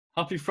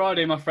Happy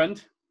Friday, my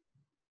friend.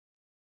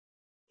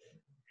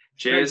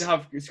 Cheers.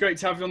 It's great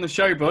to have you on the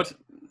show, bud.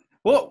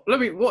 What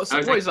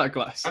is that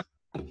glass?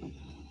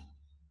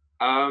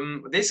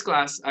 This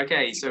glass.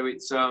 Okay, so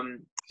it's Did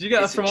you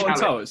get that it's a from Alton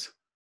challenge.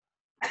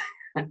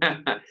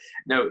 Towers?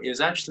 No, it was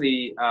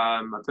actually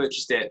I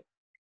purchased it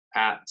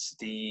at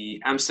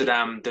the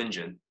Amsterdam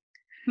dungeon.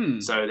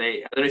 So I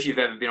don't know if you've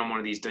ever been on one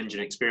of these dungeon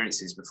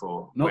experiences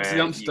before. Not to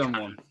the Amsterdam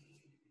one.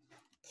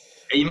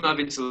 You might have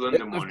been to the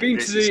London one. I've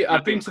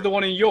been to the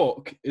one in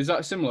York. Is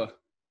that similar?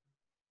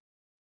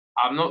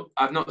 I've not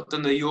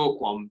done the York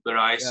one, but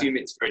I assume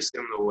it's very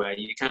similar. Where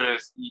you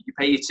you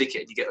pay your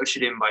ticket and you get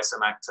ushered in by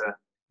some actor.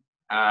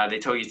 They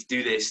tell you to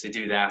do this, they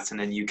do that, and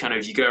then you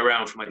go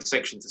around from like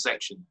section to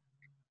section,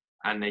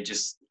 and I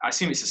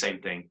assume it's the same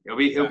thing.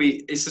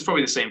 It's just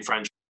probably the same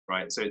franchise,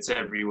 right? So it's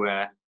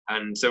everywhere,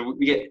 and so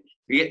we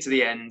get to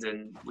the end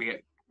and we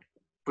get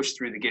pushed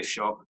through the gift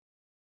shop,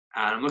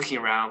 and I'm looking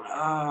around.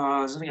 Oh,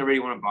 there's nothing I really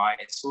want to buy.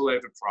 It's all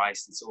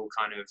overpriced. It's all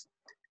kind of,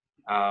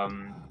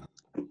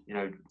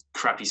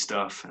 crappy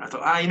stuff. And I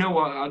thought, you know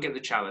what? I'll get the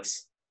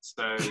chalice.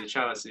 So the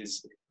chalice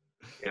is,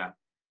 yeah.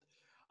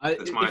 I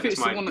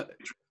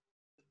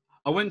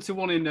went to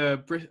one in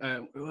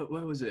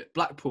where was it?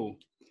 Blackpool,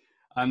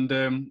 and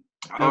there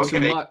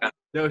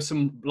were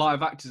some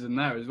live actors in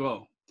there as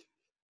well.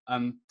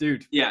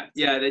 Dude. Yeah.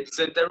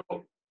 They're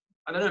all.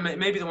 I don't know.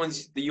 Maybe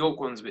the York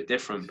one's a bit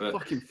different, but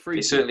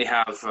they certainly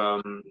have.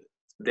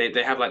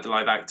 They have like the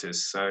live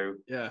actors. So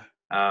yeah.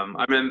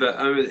 I remember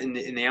in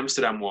the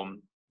Amsterdam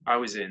one I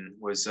was in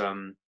was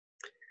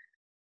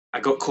I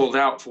got called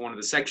out for one of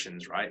the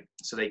sections, right?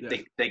 So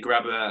they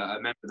grab a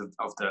member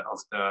of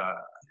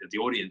the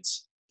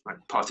audience, like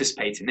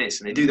participate in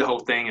this, and they do the whole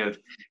thing of,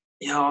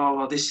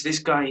 this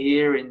guy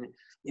here in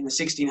the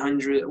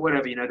 1600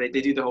 whatever,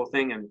 they do the whole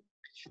thing, and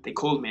they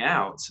called me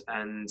out,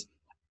 and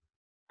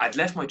I'd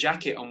left my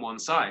jacket on one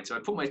side, so I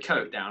put my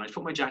coat down, I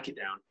put my jacket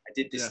down, I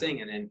did this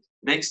thing, and then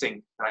next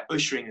thing, like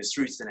ushering us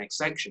through to the next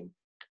section.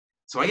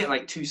 So I get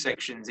like 2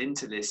 sections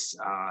into this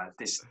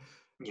this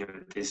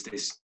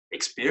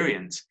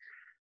experience,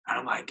 and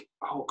I'm like,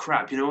 oh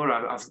crap, you know what?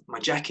 My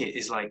jacket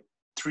is like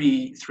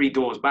three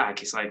doors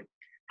back. It's like,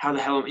 how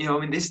the hell?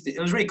 It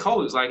was really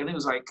cold. It was like, I think it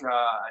was like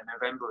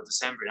November or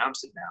December in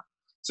Amsterdam,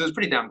 so it was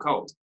pretty damn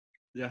cold.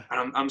 Yeah.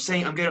 And I'm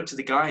going up to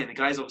the guy, and the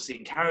guy's obviously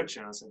in character,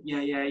 and I was like,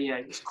 yeah,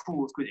 it's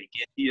cool, it's good.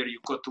 Get here,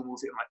 you've got to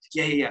move it. I'm like,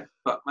 yeah.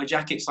 But my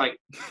jacket's like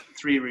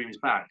 3 rooms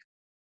back.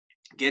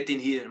 Get in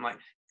here. I'm like,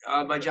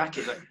 my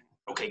jacket. Like,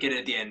 okay, get it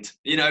at the end.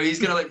 He's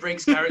gonna like break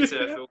his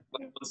character for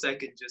like 1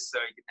 second just so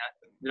he can.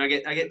 Then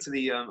I get to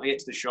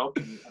the shop,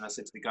 and I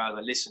said to the guy,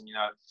 like, listen,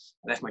 I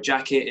left my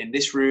jacket in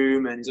this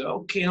room, and he's like,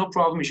 okay, no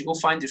problem. We should go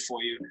find it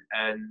for you.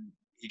 And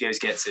he goes,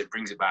 gets it,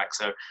 brings it back.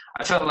 So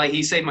I felt like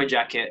he saved my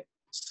jacket.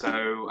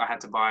 So I had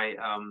to buy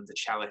the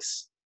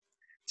chalice,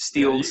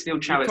 steel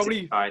chalice.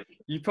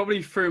 You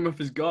probably threw him off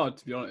his guard,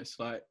 to be honest.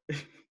 Like,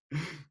 if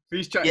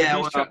he's trying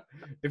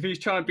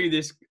to be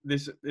this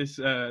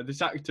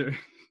actor,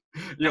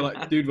 you're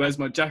like, dude, where's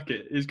my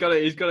jacket? He's got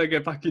to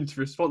get back into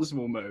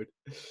responsible mode.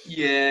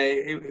 Yeah,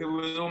 it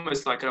was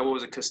almost like I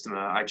was a customer.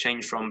 I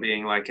changed from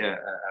being like a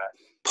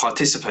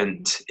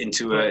participant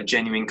into a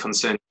genuine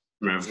concern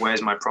of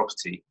where's my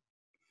property.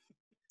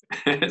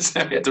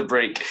 So I had to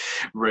break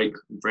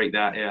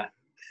that. Yeah.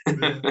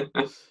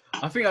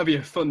 I think that'd be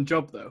a fun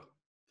job though.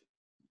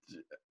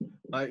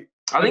 Like,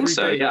 I think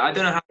so. Yeah, I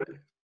don't know how.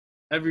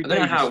 I don't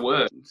know how it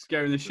works.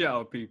 Scaring the shit out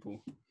of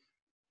people.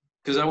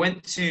 Because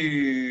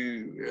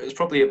it was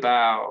probably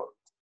about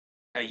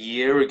a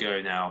year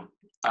ago now.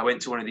 I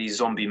went to one of these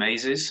zombie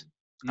mazes.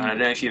 And I don't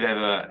know if you've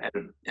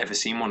ever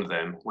seen one of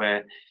them,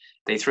 where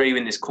they throw you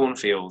in this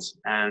cornfield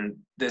and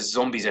there's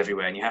zombies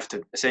everywhere, and you have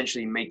to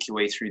essentially make your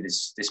way through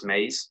this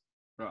maze.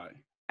 Right.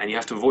 And you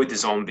have to avoid the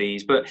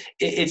zombies, but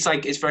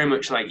it's very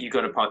much like you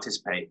got to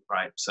participate,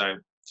 right? So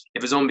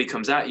if a zombie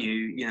comes at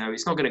you,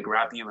 it's not going to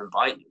grab you and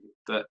bite you,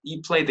 but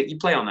you play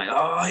on that.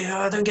 Oh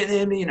yeah, don't get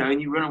near me,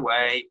 and you run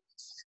away,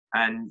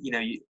 and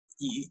you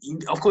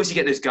of course you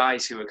get those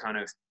guys who are kind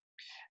of,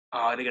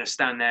 they're going to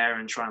stand there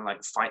and try and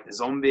like fight the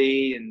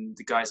zombie, and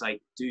the guy's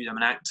like, dude, I'm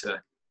an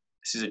actor.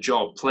 This is a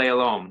job. Play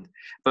along.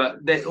 But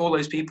all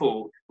those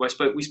people. We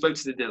spoke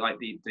to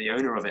the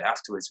owner of it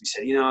afterwards. We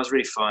said, it was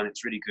really fun.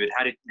 It's really good.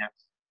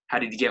 How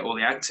did you get all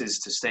the actors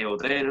to stay all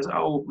day? And I was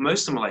like,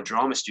 most of them were like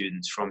drama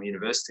students from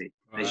university.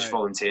 Right. They just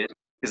volunteered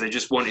because they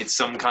just wanted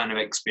some kind of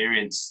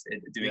experience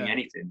doing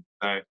anything.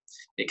 So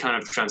it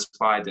kind of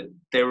transpired that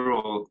they were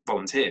all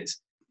volunteers.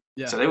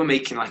 Yeah. So they were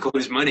making like all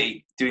this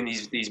money doing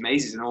these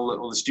mazes, and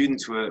all the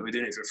students were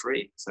doing it for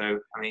free. So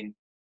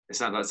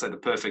that's like the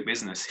perfect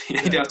business. You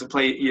have to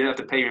pay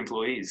your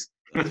employees.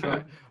 That's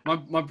right.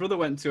 My brother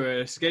went to an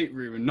escape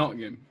room in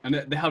Nottingham, and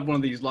they had one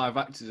of these live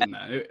actors in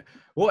there.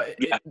 Do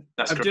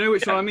you know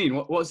which one I mean?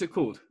 What's it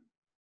called?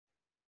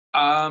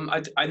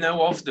 I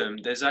know of them.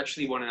 There's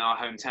actually one in our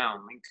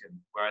hometown, Lincoln,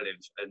 where I live,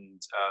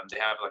 and they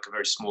have like a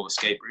very small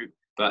escape route.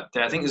 But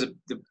I think there's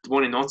the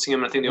one in Nottingham.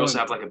 And I think they also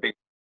have like a big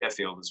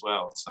Sheffield as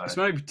well. So it's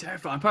maybe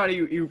terrifying.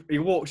 Apparently, he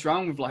walks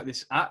around with like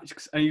this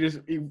axe,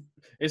 and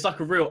it's like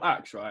a real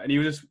axe, right? And he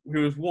would just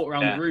walk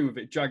around the room with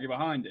it, dragging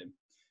behind him.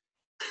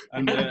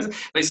 And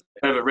basically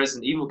kind of a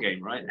Resident Evil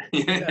game, right?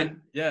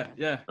 yeah.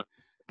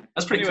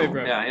 That's pretty anyway, cool.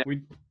 Bro, Yeah.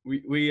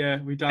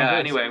 We digress. Yeah.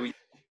 Anyway,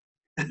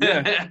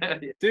 yeah,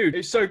 dude,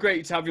 it's so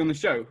great to have you on the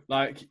show.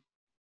 Like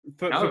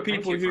for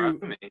people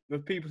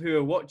who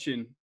are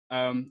watching,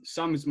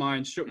 Sam is my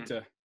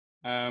instructor.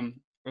 And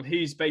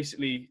he's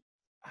basically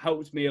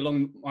helped me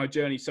along my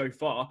journey so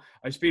far.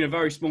 It's been a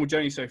very small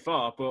journey so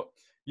far, but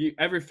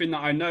everything that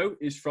I know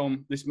is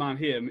from this man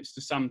here, Mr.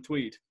 Sam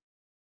Tweed.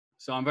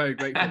 So I'm very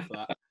grateful for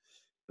that.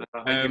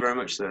 Thank you very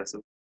much, sir.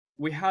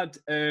 We had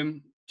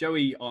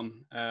Joey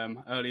on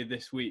earlier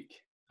this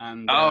week,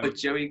 and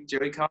Joey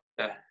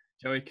Carter.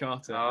 Joey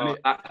Carter. Oh,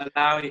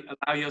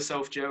 allow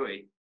yourself,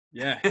 Joey.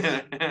 Yeah.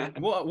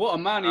 What a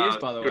man he is,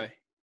 by the way.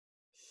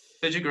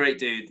 Such a great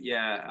dude.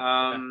 Yeah.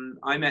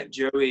 I met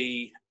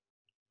Joey.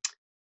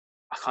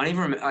 I can't even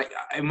remember.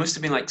 It must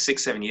have been like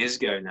 6-7 years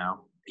ago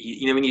now.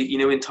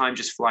 When time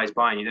just flies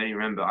by and you don't even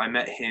remember. I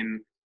met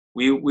him.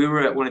 We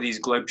were at one of these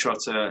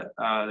Globetrotter,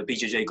 the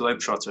BJJ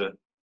Globetrotter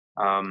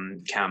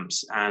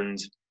camps, and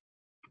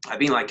I've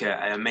been like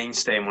a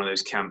mainstay in one of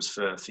those camps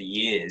for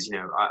years.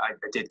 I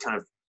did kind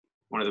of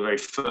one of the very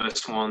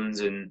first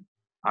ones, and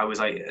I was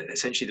like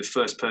essentially the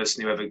first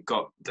person who ever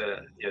got the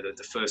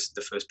first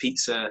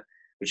pizza,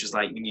 which is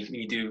like when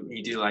you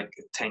do like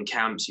 10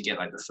 camps, you get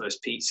like the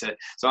first pizza.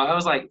 So I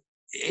was like,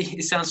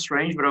 it sounds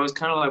strange, but I was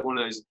kind of like one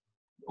of those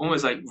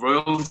almost like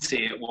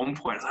royalty at one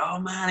point. I was like, oh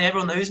man,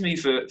 everyone knows me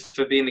for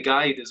being the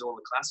guy who does all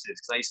the classes,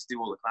 because I used to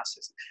do all the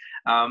classes.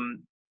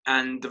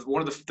 And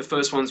one of the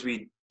first ones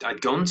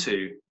I'd gone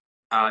to,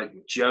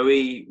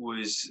 Joey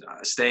was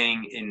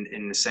staying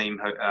in the same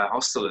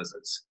hostel as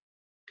us.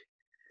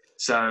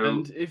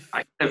 So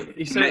I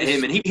met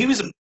him, and he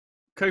was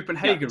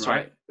Copenhagen,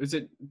 right? Was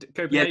it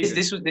Copenhagen? Yeah,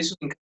 this was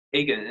in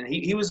Copenhagen, and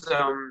he was.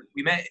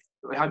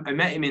 I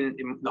met him in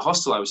the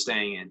hostel I was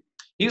staying in.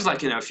 He was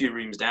like a few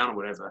rooms down or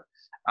whatever,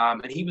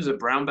 and he was a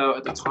brown belt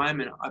at the time,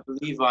 and I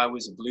believe I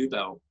was a blue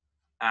belt,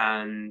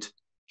 and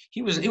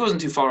he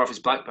wasn't too far off his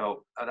black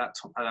belt at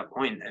that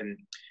point, and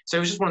so it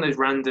was just one of those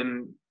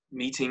random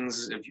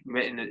meetings. We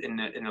met in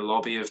the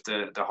lobby of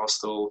the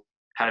hostel,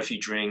 had a few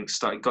drinks,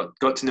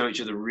 got to know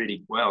each other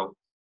really well,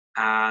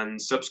 and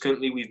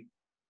subsequently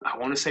I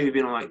want to say we've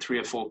been on like 3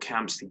 or 4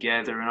 camps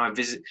together, and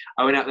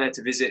I went out there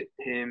to visit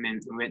him,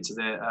 and we went to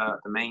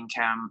the main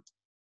camp.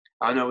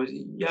 I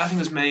think it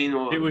was Maine.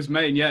 It was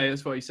Maine, yeah,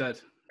 that's what he said.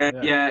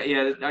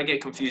 Yeah, I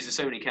get confused. There's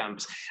so many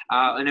camps.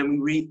 And then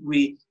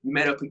we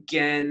met up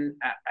again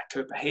at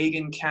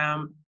Copenhagen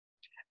camp.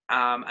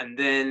 And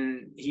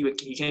then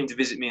he came to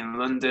visit me in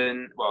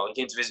London. Well, he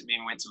came to visit me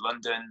and we went to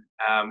London.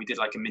 We did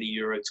like a mini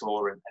Euro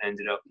tour and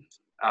ended up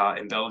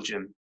in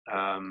Belgium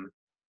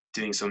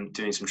doing some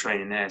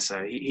training there.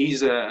 So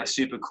he's a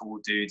super cool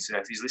dude. So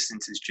if he's listening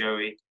to this,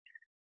 Joey,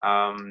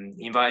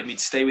 he invited me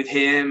to stay with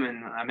him,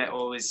 and I met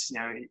all his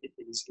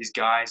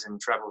guys and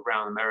traveled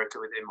around America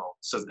with him, or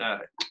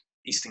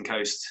Eastern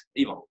Coast,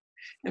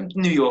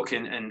 New York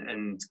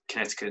and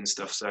Connecticut and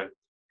stuff. So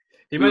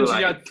he mentioned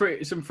you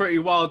had some pretty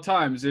wild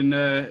times in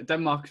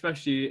Denmark,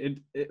 especially.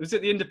 Was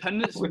it the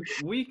Independence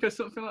Week or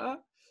something like that?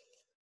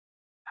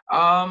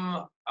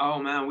 Oh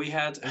man, we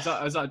had. Is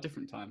that a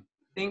different time?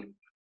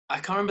 I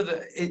can't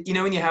remember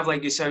when you have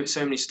like so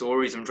many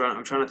stories. I'm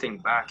trying to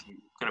think back. You're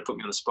gonna put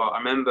me on the spot. I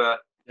remember.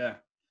 Yeah.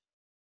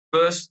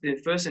 The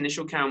first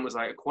initial camp was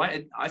like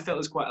I felt it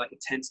was quite like a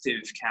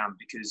tentative camp,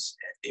 because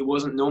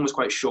no one was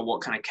quite sure what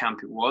kind of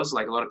camp it was.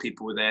 Like a lot of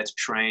people were there to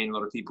train, a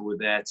lot of people were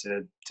there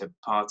to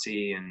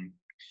party, and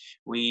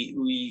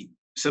we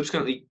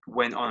subsequently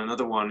went on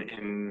another one,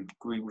 and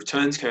we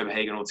returned to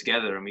Copenhagen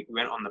altogether, and we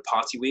went on the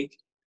party week.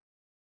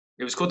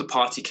 It was called the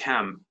party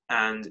camp,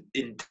 and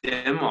in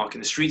Denmark,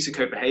 in the streets of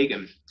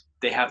Copenhagen,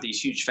 they have these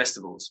huge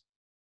festivals.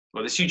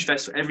 Well, this huge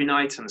festival every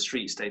night on the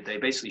streets. They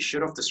basically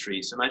shut off the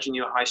streets. Imagine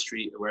your high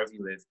street or wherever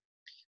you live.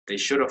 They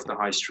shut off the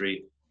high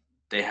street.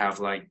 They have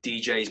like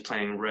DJs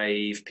playing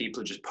rave.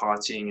 People are just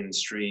partying in the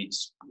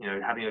streets,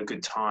 having a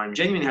good time,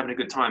 genuinely having a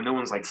good time. No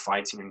one's like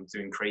fighting and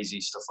doing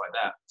crazy stuff like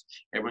that.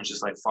 Everyone's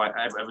just like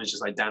everyone's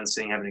just like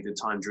dancing, having a good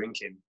time,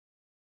 drinking.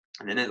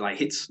 And then it like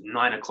hits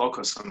 9 o'clock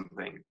or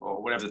something, or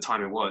whatever the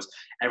time it was.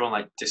 Everyone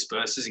like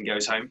disperses and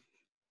goes home.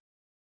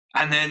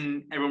 And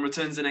then everyone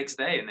returns the next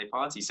day and they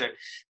party. So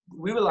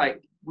we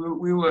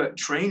were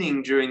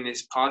training during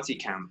this party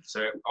camp.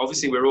 So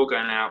obviously we're all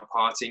going out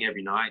partying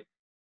every night.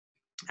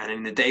 And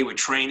in the day we're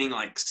training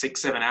like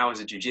 6-7 hours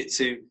of Jiu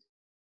Jitsu.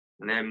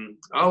 And then,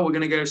 we're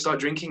going to go start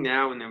drinking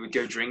now. And then we'd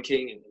go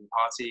drinking and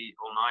party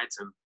all night.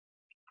 And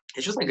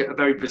it's just like a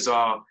very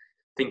bizarre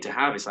thing to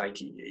have. It's like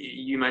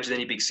you imagine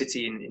any big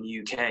city in the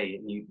UK,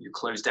 and you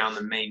close down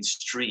the main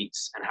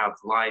streets and have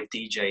live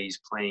DJs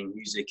playing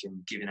music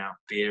and giving out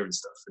beer and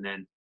stuff, and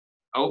then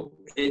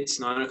it's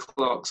 9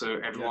 o'clock, so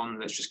everyone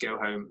let's just go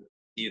home,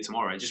 see you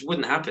tomorrow. It just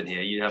wouldn't happen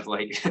here. You'd have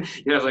like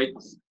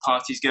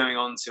parties going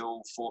on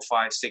till 4,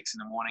 5, 6 in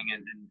the morning,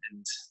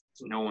 and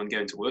no one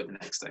going to work the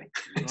next day,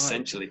 Right.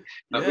 essentially.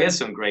 But we had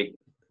some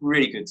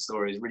really good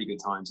stories, really good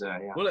times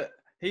there. Yeah. Well,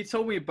 he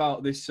told me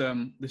about this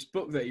this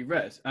book that he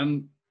read,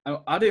 and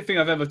I don't think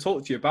I've ever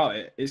talked to you about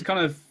it.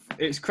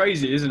 It's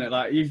crazy, isn't it?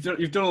 Like you've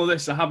done all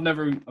this. I've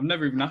never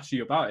even asked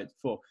you about it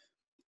before.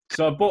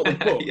 So I bought the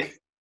book. Yeah.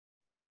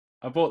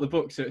 I bought the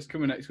book, so it's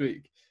coming next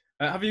week.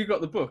 Have you got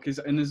the book? Is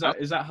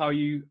that how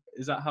you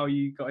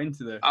got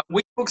into the?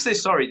 Which book's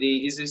this? Sorry,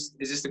 is this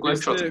the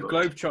Globetrotters book?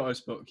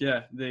 Globetrotters book,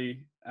 yeah.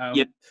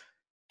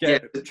 Yeah.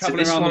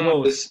 Traveling around the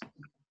world.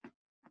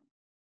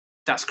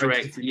 That's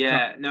correct.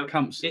 Yeah. No,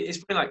 camps. It's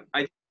funny,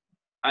 like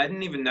I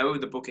didn't even know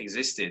the book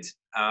existed.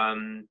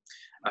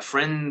 A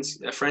friend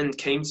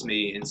came to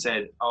me and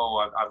said,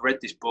 "Oh, I've read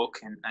this book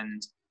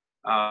and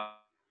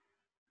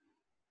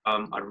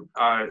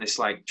this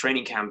like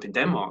training camp in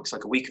Denmark. It's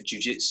like a week of Jiu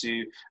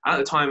Jitsu." At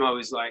the time, I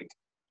was like,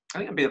 I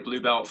think I'd been a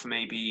blue belt for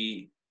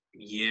maybe a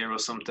year or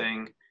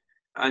something.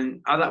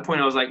 And at that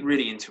point, I was like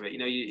really into it. You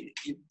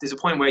know, there's a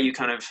point where you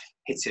kind of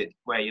hit it,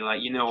 where you're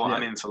like, you know what,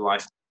 I'm in for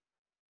life.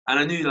 And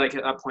I knew like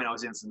at that point I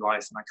was in for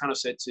life. And I kind of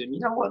said to him, you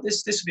know what,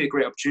 this would be a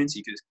great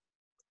opportunity because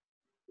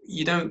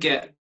you don't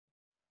get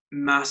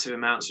massive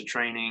amounts of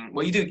training.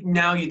 Well, you do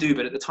now,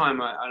 but at the time,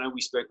 I know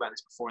we spoke about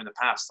this before in the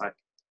past. Like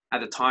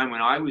at the time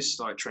when I was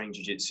started training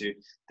jiu-jitsu,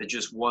 there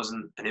just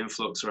wasn't an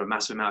influx or a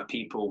massive amount of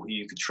people who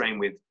you could train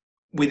with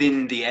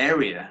within the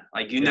area.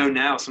 Like, you know,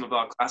 now some of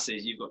our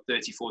classes, you've got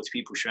 30, 40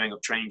 people showing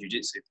up training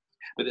jiu-jitsu.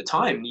 But at the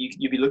time,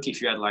 you'd be lucky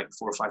if you had like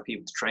 4 or 5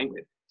 people to train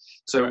with.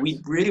 So we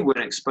really weren't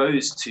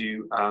exposed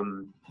to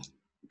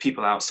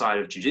people outside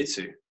of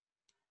jiu-jitsu.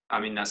 I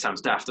mean, that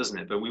sounds daft, doesn't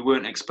it? But we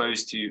weren't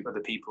exposed to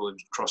other people and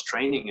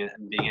cross-training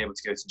and being able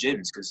to go to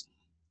gyms because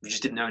we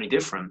just didn't know any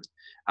different.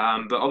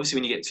 But obviously,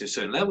 when you get to a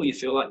certain level, you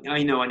feel like,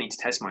 I know I need to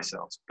test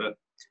myself. But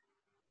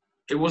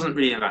it wasn't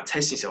really about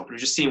testing yourself. It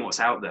was just seeing what's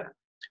out there.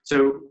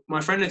 So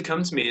my friend had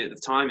come to me at the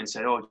time and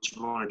said, "Oh, do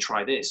you want to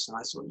try this?" And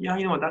I thought, yeah,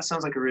 you know what? That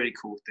sounds like a really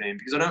cool thing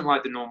because I don't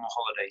like the normal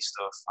holiday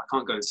stuff. I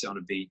can't go and sit on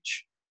a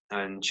beach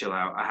and chill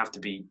out. I have to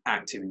be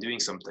active and doing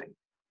something.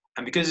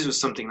 And because this was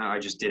something that I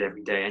just did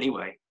every day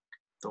anyway,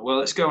 I thought, well,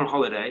 let's go on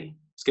holiday.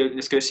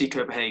 Let's go see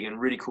Copenhagen,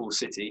 really cool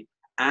city,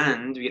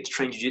 and we get to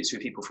train jiu-jitsu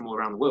with people from all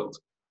around the world.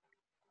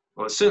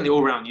 Well, certainly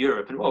all around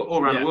Europe and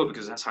all around the world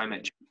because that's how I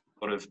met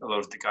a lot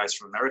of the guys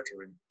from America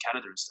and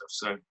Canada and stuff.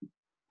 So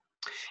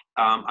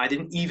I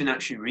didn't even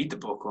actually read the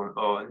book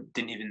or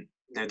didn't even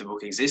know the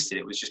book existed.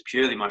 It was just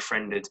purely my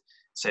friend had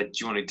said, "Do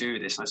you want to do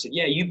this?" And I said,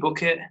 "Yeah, you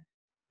book it.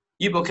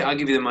 I'll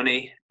give you the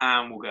money,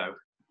 and we'll go."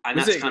 And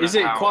is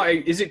it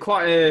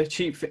quite a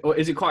cheap or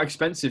is it quite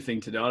expensive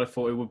thing to do? I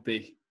thought it would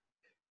be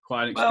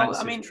quite an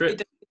expensive trip.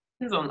 It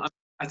depends on.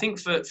 I think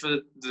for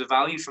the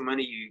value for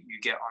money you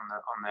get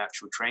on the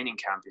actual training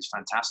camp is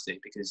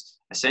fantastic because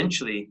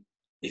essentially,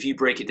 if you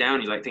break it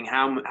down, you like think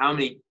how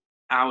many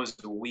hours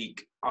a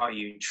week are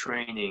you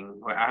training,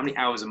 or how many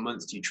hours a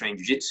month do you train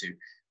jiu-jitsu?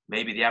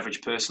 Maybe the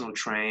average person will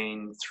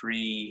train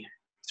 3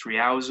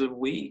 hours a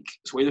week.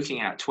 So we're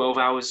looking at 12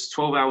 hours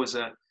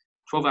a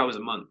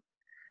month.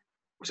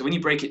 So when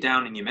you break it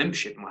down in your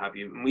membership and what have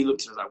you, and we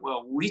looked at it like,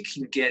 well, we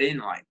can get in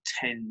like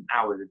 10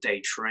 hours a day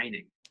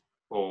training,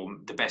 or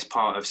the best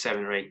part of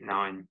 7 or 8,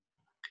 9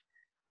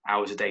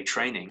 hours a day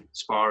training,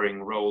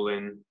 sparring,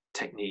 rolling,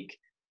 technique,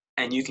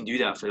 and you can do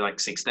that for like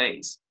 6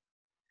 days.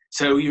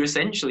 So you're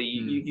essentially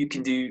you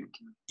can do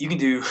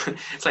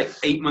it's like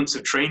 8 months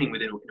of training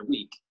within a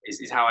week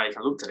is how I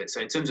looked at it. So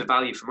in terms of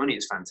value for money,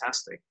 it's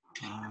fantastic.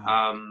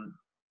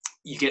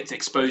 You get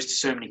exposed to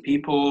so many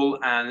people,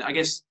 and I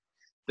guess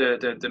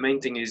the main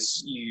thing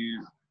is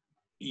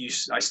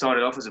I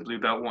started off as a blue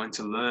belt wanting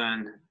to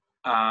learn,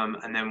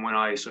 and then when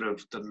I sort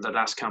of the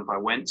last camp I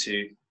went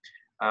to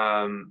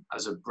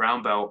as a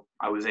brown belt,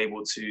 I was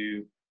able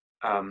to.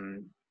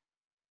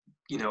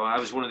 I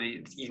was one of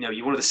the,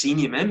 you're one of the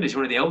senior members, you're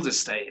one of the elders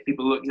stay.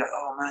 People look like,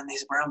 oh man,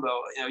 there's a brown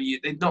belt.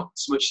 They're not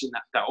so much in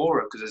that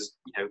aura because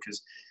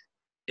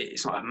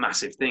it's not a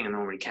massive thing and no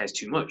one really cares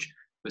too much.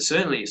 But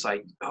certainly it's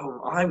like,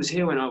 oh, I was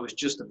here when I was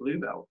just a blue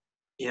belt,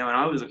 and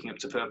I was looking up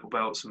to purple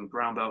belts and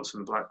brown belts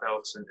and black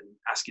belts and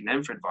asking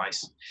them for advice.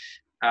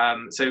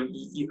 So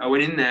I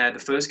went in there, the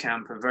first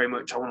camp, and very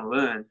much I want to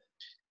learn.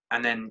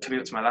 And then coming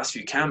up to my last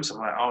few camps, I'm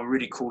like, oh,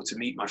 really cool to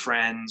meet my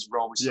friends,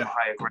 roll with some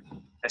higher grade,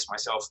 test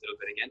myself a little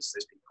bit against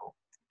those people.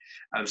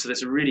 So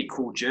that's a really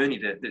cool journey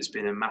that's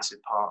been a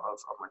massive part of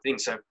my thing.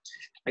 So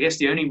I guess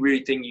the only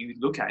really thing you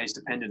look at is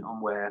dependent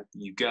on where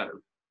you go.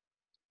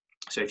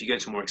 So if you go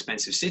to a more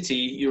expensive city,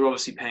 you're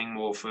obviously paying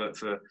more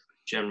for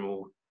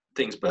general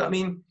things. But I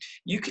mean,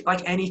 you could,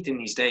 like anything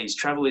these days,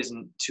 travel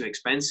isn't too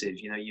expensive.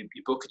 You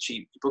book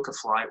a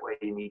flight where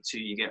you need to,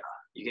 you get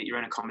your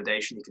own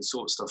accommodation, you can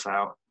sort stuff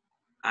out.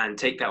 And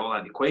take that all out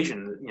of the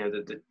equation.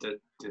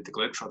 The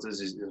Globetrotters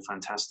is a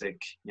fantastic,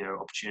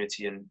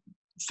 opportunity and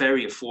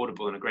very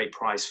affordable and a great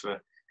price for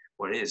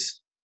what it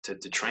is to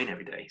train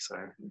every day. So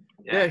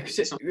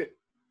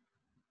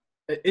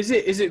is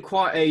it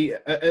quite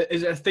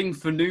is it a thing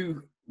for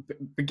new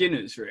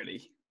beginners?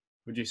 Really,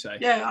 would you say?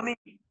 Yeah, I mean,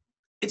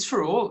 it's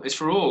for all.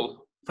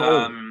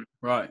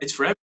 Right. It's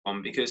for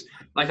on, because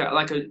like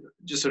I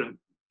just sort of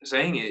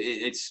saying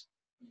it's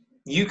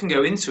you can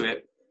go into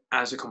it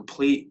as a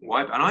complete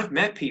wipe. And I've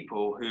met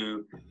people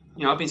who,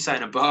 you know, I've been sat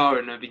in a bar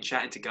and I've been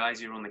chatting to guys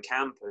who are on the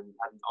camp and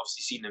hadn't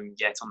obviously seen them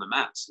yet on the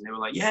mats, and they were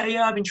like,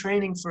 yeah, I've been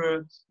training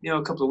for, you know,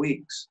 a couple of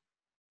weeks.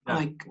 I'm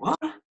like, what?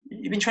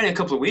 You've been training a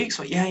couple of weeks?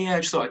 Like, yeah, I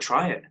just thought I'd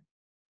try it.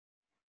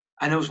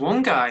 And there was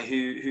one guy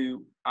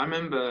who I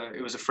remember,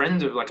 it was a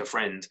friend of like a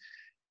friend,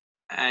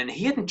 and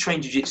he hadn't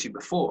trained jiu-jitsu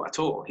before at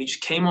all. He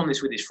just came on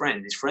this with his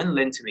friend. His friend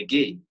lent him a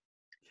gi,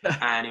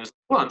 and he was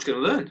like, well, I'm just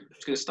going to learn. I'm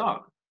just going to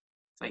start.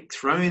 Like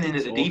thrown in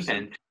at the deep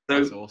end. So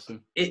that's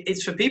awesome.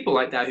 It's for people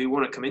like that who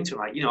want to come into,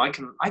 like, you know, I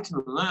can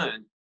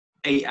learn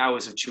 8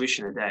 hours of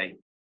tuition a day.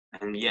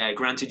 And yeah,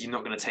 granted, you're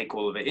not going to take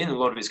all of it in. A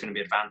lot of it's going to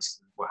be advanced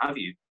and what have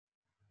you.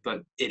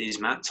 But it is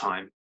mat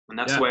time. And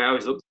that's the way I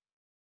always look.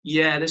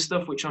 Yeah, there's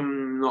stuff which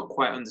I'm not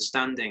quite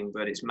understanding,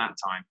 but it's mat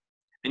time.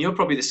 And you're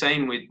probably the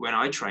same with when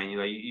I train. You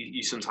know,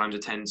 you sometimes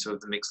attend sort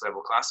of the mixed level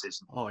classes.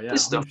 Oh yeah,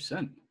 this 100%.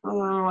 Stuff.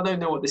 Oh, I don't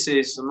know what this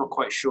is. I'm not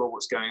quite sure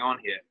what's going on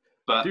here.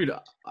 But dude,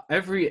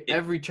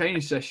 every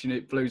training session,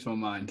 it blows my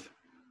mind.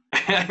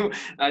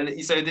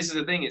 And so this is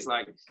the thing. It's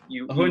like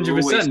you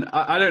 100%.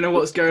 I don't know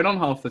what's going on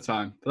half the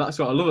time, but that's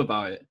what I love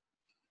about it.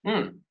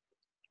 And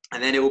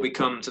then it will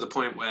become to the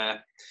point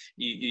where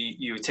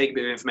you take a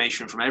bit of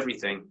information from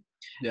everything,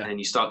 and then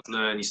you start to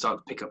learn. You start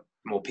to pick up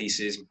more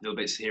pieces, little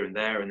bits here and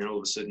there, and then all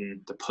of a sudden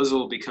the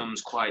puzzle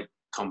becomes quite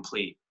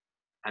complete.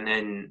 And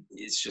then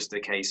it's just a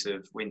case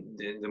of when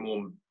the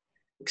more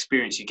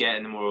experience you get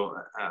and the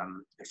more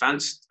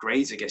advanced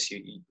grades, I guess,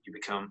 you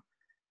become.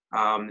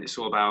 It's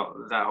all about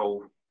that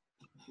whole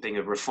thing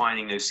of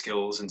refining those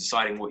skills and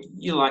deciding what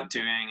you like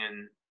doing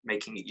and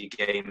making it your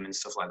game and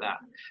stuff like that.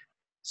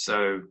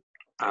 So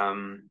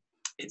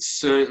it's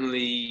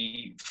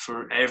certainly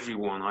for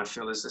everyone. I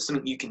feel there's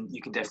something you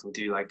can definitely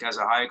do. Like as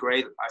a higher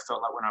grade, I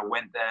felt like when I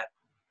went there,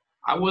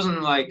 I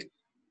wasn't like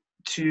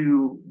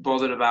too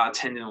bothered about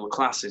attending all the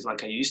classes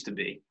like I used to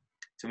be.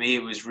 For me,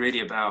 it was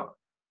really about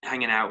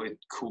hanging out with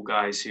cool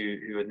guys who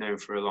I'd known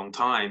for a long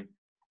time,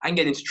 and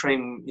getting to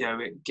train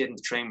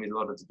with a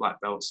lot of the black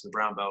belts and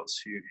brown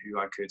belts who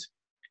I could,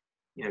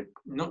 you know,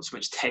 not so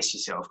much test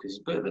yourself,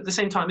 but at the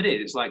same time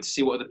it's like to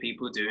see what other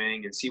people are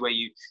doing and see where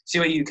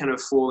you kind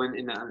of fall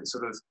in that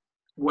sort of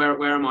where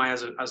am I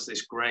as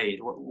this grade,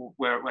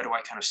 where do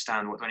I kind of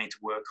stand, what do I need to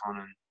work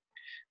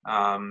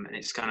on, and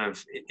it's kind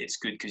of it's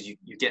good because you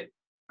get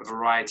a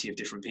variety of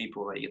different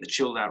people. Like you get the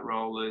chilled out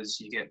rollers,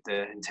 you get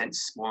the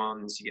intense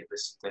ones, you get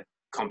the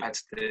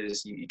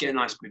competitors, you get a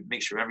nice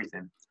mixture of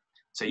everything.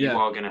 So you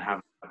are going to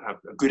have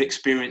a good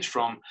experience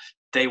from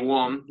day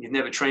one. You've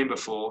never trained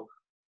before,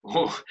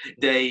 or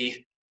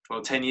day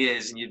 10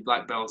 years and you're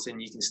black belt, and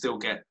you can still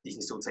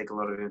take a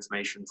lot of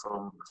information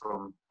from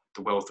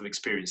the wealth of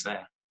experience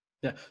there.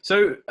 Yeah.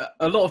 So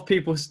a lot of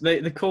people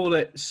they call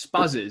it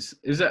spazzes.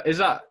 Is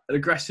that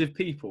aggressive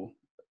people?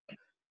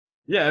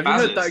 Yeah.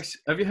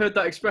 Have you heard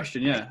that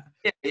expression? Yeah.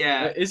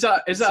 Yeah. Is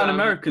that an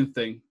American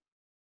thing?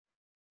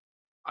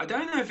 I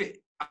don't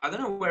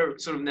know where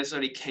it sort of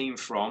necessarily came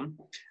from,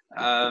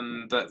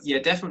 but yeah,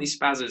 definitely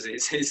spazzes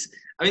is.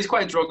 I mean, it's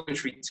quite a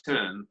derogatory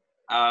term,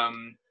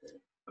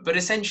 but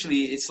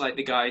essentially, it's like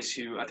the guys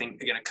who I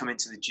think are going to come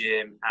into the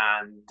gym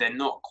and they're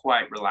not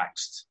quite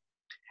relaxed,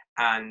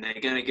 and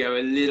they're going to go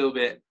a little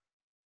bit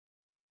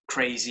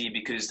crazy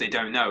because they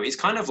don't know. It's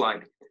kind of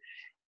like,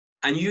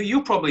 and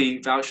you'll probably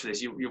vouch for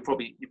this. You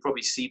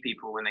probably see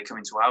people when they come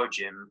into our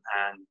gym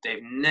and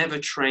they've never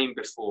trained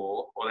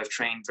before, or they've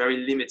trained very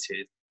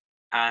limited,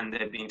 and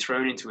they've been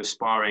thrown into a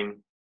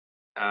sparring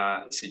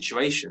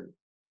situation,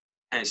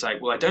 and it's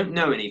like, well, I don't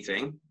know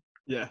anything.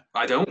 Yeah.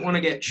 I don't want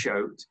to get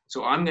choked,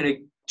 so I'm going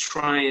to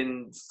try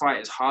and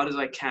fight as hard as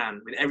I can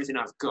with everything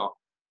I've got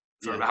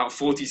for about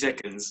 40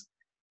 seconds,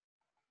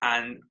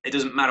 and it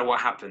doesn't matter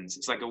what happens.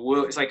 It's like a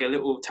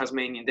little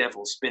Tasmanian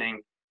devil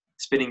spinning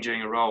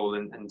during a roll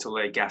until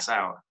they gas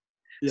out.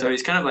 Yeah. So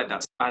it's kind of like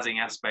that spazzing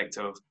aspect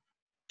of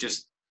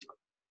just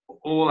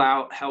all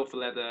out, hell for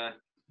leather,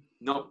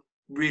 not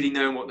really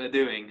knowing what they're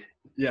doing,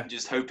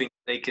 just hoping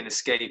they can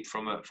escape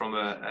from a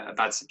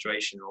bad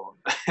situation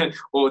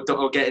or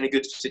get in a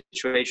good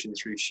situation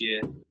through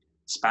sheer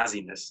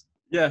spazziness.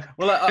 Yeah,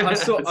 well, I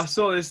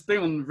saw this thing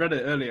on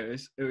Reddit earlier.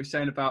 It was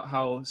saying about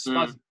how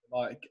spaz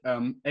like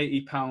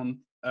 80-pound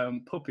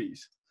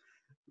puppies.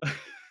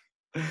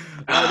 They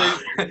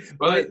have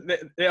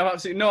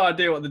absolutely no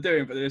idea what they're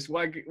doing, but they're just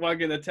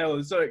wagging their tail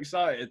and so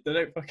excited they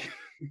don't fucking.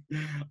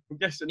 I'm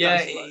guessing. Yeah,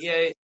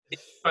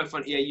 it's quite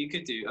funny. Yeah, you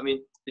could do. I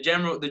mean, the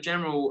general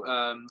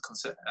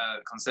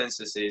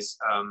consensus is,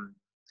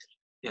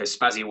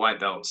 spazzy white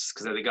belts,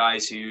 because they're the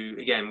guys who,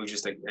 again,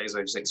 as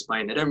I just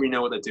explained, they don't really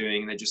know what they're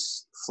doing. They're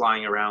just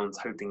flying around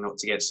hoping not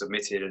to get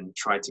submitted and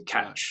try to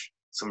catch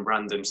some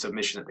random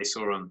submission that they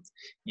saw on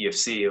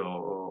UFC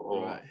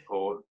or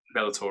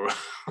Bellator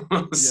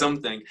or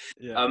something.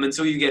 Yeah.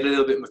 Until you get a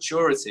little bit of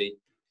maturity,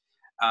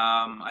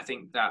 I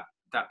think that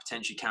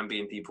potentially can be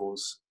in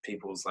people's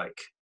like,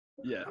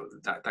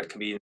 that can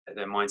be in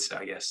their mindset,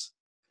 I guess.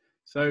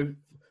 So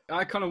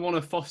I kind of want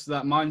to foster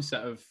that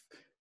mindset of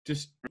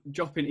just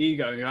dropping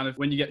ego and kind of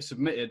when you get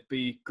submitted,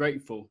 be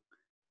grateful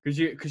because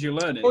you're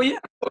learning. Oh yeah,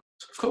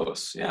 of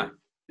course, yeah.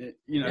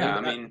 You know, yeah,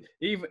 I mean,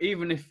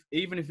 even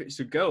if it's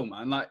a girl,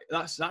 man, like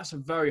that's a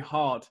very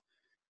hard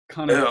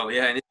kind of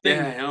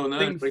thing.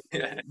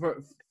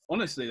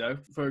 Honestly, though,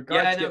 for a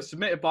guy to get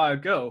submitted by a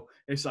girl,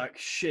 it's like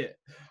shit.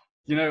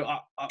 You know,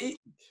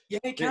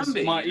 it can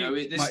be.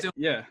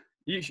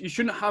 You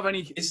shouldn't have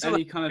any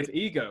kind of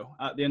ego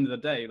at the end of the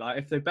day. Like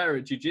if they're better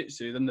at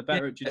jiu-jitsu, then they're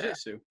better at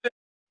jiu-jitsu. There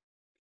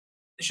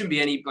shouldn't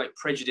be any like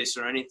prejudice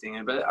or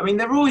anything. But I mean,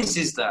 there always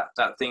is that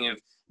thing of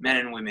men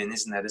and women,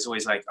 isn't there? There's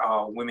always like,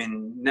 oh,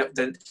 women,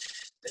 they're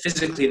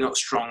physically not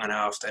strong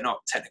enough. They're not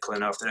technical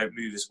enough. They don't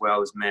move as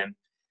well as men.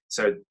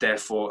 So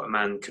therefore, a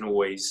man can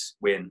always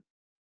win.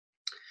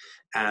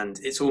 And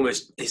it's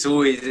always been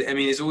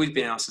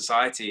in our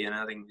society, and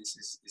I think this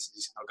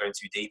is not going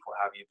too deep, what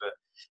have you, but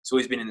it's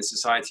always been in the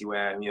society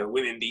where, you know,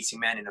 women beating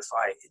men in a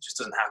fight, it just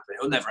doesn't happen.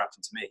 It'll never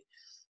happen to me.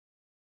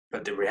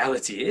 But the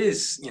reality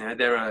is, you know,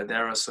 there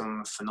are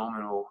some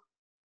phenomenal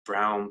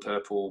brown,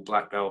 purple,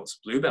 black belts,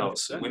 blue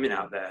belts, women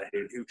out there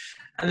who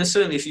and there's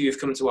certainly if you've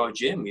come to our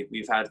gym, we've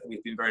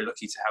been very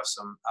lucky to have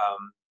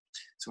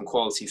some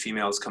quality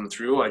females come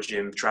through our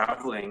gym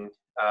traveling.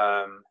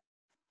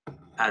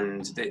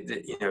 And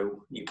you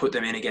know, you put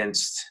them in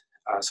against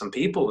some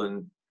people,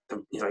 and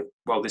you're like,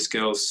 well, this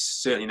girl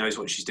certainly knows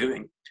what she's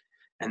doing,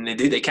 and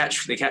they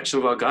catch some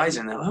of our guys,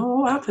 and they're like,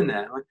 oh, what happened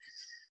there? Like,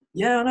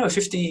 yeah, I know, a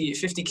 50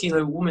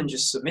 kilo woman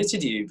just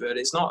submitted you, but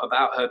it's not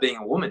about her being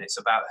a woman. It's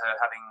about her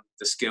having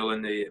the skill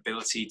and the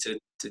ability to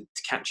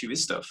catch you with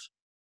stuff.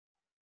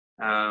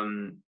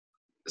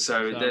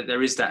 So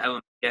there is that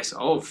element, yes,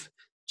 of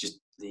just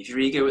leave your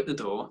ego at the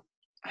door.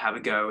 Have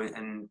a go,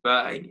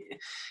 but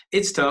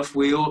it's tough.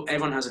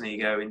 Everyone has an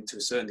ego to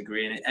a certain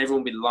degree, and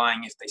everyone would be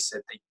lying if they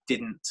said they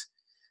didn't.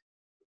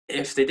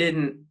 If they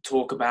didn't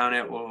talk about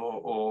it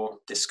or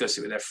discuss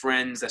it with their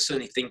friends, they're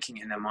certainly thinking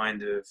in their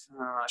mind of,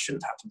 it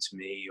shouldn't happen to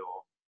me,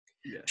 or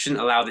I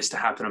shouldn't allow this to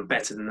happen. I'm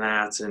better than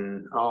that,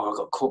 and I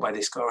got caught by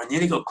this guy. I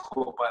nearly got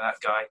caught by that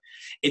guy.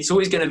 It's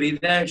always going to be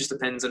there. It just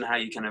depends on how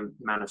you kind of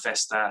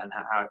manifest that and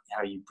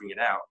how you bring it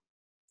out.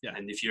 Yeah.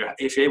 And if you're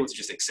able to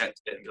just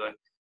accept it and be like,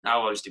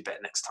 no, I'll just do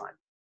better next time.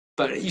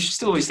 But you should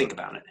still always think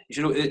about it.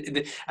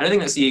 I don't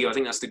think that's the ego. I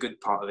think that's the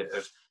good part of it.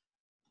 Of,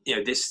 you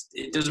know,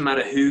 it doesn't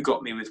matter who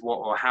got me with what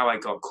or how I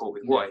got caught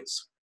with what.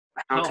 It's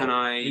how can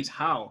I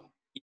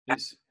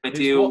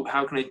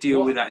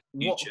deal with that in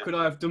the future? What could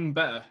I have done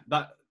better?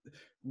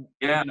 You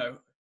know,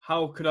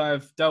 how could I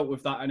have dealt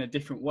with that in a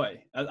different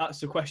way?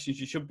 That's the questions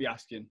you should be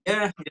asking.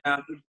 Yeah.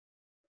 And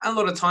a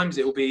lot of times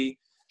it will be,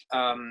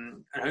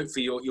 and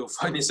hopefully you'll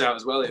find this out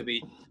as well. It'll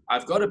be,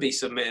 I've got to be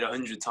submitted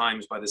 100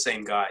 times by the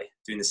same guy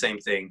doing the same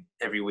thing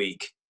every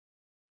week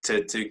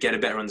to get a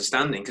better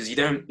understanding. Because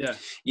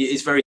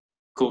it's very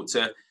difficult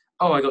to,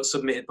 I got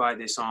submitted by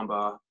this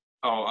armbar.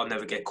 I'll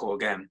never get caught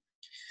again.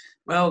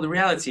 Well, the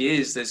reality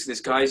is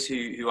there's guys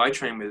who I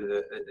train with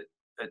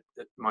at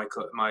my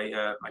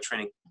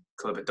training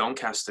club at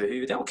Doncaster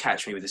who they'll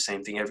catch me with the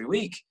same thing every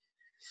week.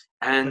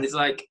 And it's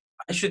like,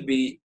 I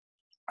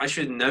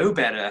should know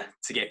better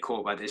to get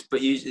caught by this,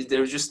 but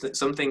there are just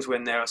some things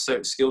when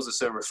skills are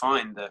so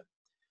refined that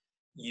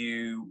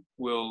you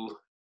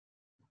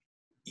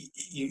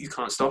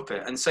can't stop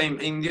it. And same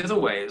in the other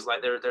way is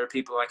like there are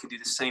people I can do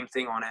the same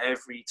thing on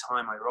every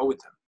time I roll with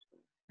them,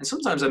 and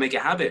sometimes I make a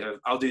habit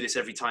of I'll do this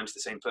every time to the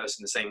same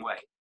person the same way.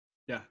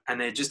 Yeah, and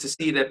they're just to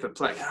see they're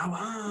perplexed.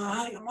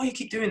 Why you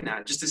keep doing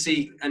that? Just to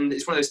see, and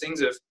it's one of those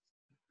things of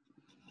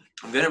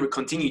I'm going to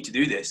continue to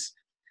do this.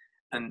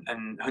 And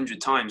 100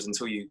 times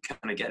until you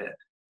kind of get it.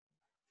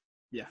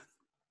 Yeah.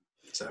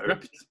 So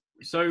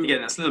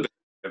again, that's a little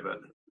bit, but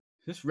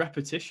just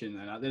repetition.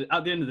 Then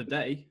at the end of the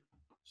day,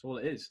 that's all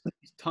it is.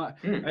 It's time.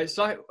 It's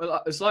like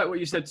what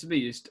you said to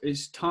me.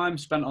 It's time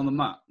spent on the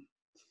mat.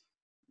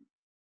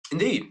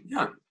 Indeed,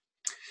 yeah.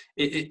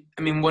 I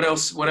mean, what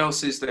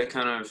else is there?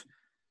 Kind of,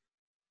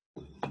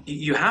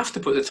 you have to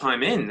put the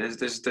time in.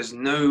 There's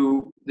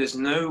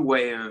no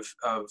way of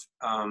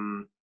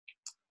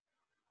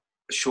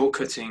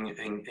shortcutting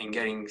and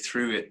getting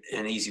through it in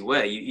an easy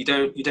way. You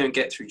don't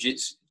get through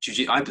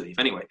jiu-jitsu, I believe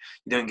anyway.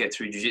 You don't get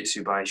through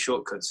jiu-jitsu by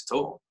shortcuts at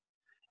all.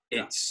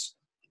 It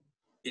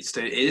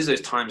is those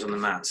times on the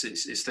mats.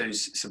 It's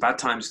the bad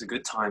times, the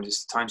good times.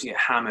 It's the times you get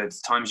hammered,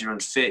 the times you're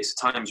unfit,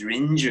 the times you're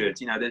injured.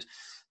 You know,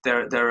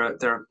 there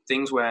are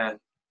things where,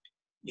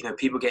 you know,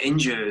 people get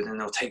injured and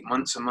they'll take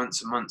months and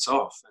months and months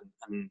off,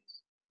 and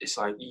it's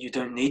like you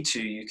don't need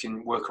to. You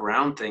can work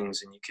around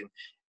things, and you can.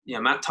 You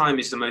know, mat time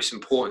is the most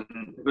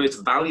important, the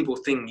most valuable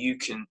thing you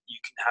can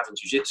have in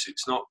jiu-jitsu.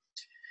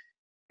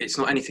 It's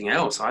not anything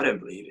else. I don't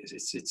believe it.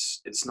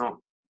 It's not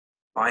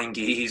buying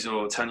gis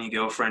or telling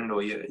your girlfriend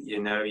or your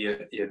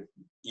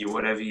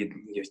whatever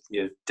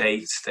your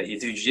date that you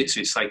do jiu-jitsu.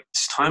 It's like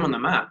it's time on the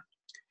mat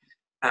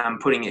and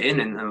putting it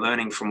in and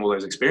learning from all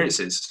those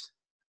experiences.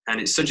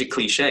 And it's such a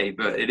cliche,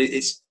 but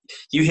it's.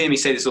 You hear me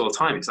say this all the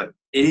time. It's like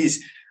it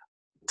is.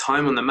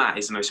 Time on the mat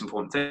is the most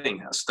important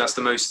thing. That's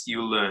the most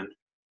you'll learn.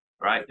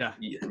 Right? Yeah.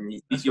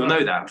 You'll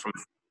know that from.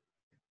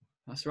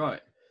 That's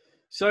right.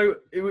 So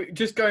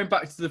just going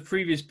back to the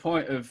previous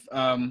point of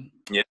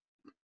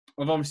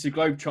obviously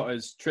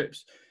Globetrotters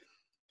trips.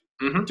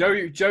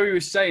 Mm-hmm. Joey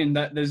was saying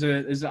that there's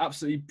an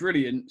absolutely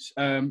brilliant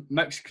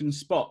Mexican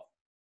spot,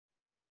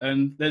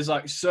 and there's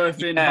like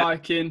surfing,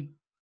 hiking,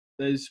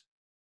 there's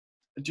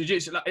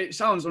jiu-jitsu. Like, it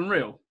sounds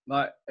unreal.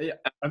 Like,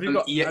 have you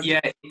got?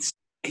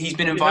 He's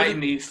been inviting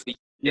me for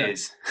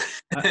years.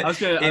 I was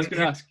gonna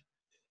ask.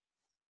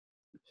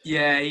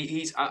 Yeah,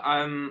 he's.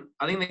 I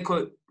think they call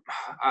it.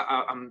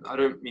 I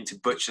don't mean to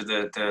butcher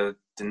the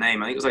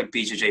name. I think it was like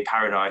BJJ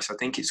Paradise. I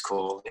think it's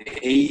called.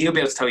 He'll be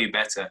able to tell you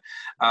better.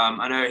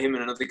 I know him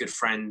and another good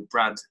friend,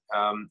 Brad.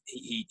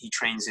 He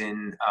trains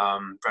in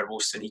Brad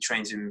Wolston. He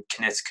trains in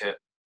Connecticut.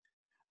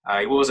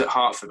 He was at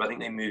Hartford, but I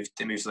think they moved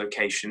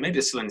location. Maybe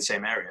they're still in the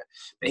same area.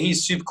 But he's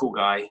a super cool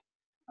guy.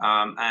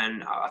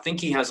 And I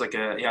think he has he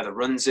either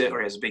runs it or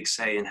he has a big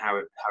say in how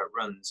it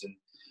runs. And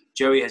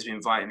Joey has been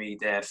inviting me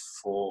there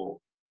for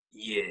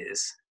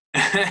years.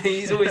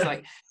 He's always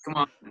like, come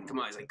on. He's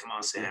like, come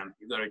on, Sam,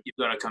 you've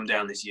got to come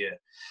down this year.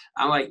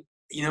 I'm like,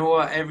 you know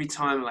what? Every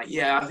time, I'm like,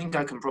 yeah, I think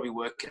I can probably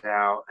work it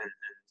out.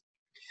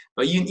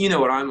 But you know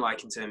what I'm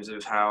like in terms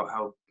of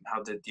how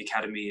the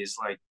academy is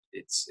like.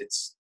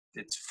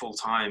 It's full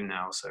time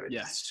now, so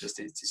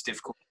it's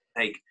difficult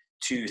to take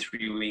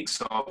 2-3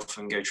 weeks off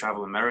and go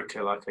travel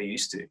America like I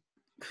used to.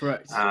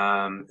 Correct.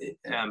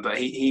 But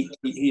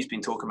he's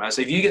been talking about it.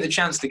 So if you get the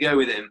chance to go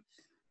with him,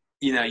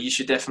 you know, you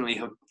should definitely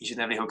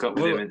hook up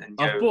with him and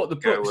go. I've bought the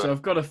book, so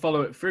I've got to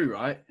follow it through,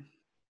 right?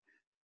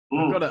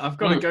 I've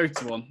got to go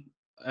to one.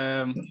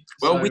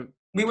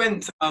 We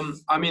went.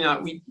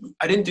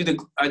 I didn't do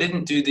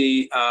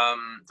the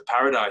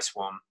Paradise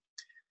one.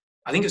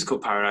 I think it's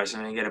called Paradise,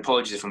 and again,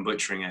 apologies if I'm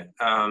butchering it.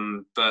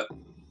 But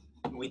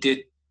we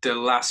did the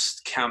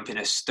last camp in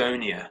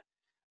Estonia.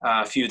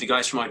 A few of the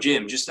guys from our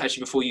gym, just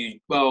actually before you.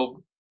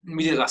 Well,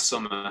 we did it last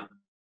summer.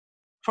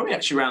 Probably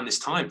actually around this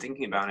time,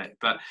 thinking about it.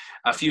 But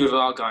a few of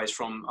our guys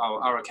from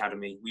our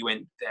academy, we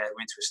went there,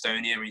 went to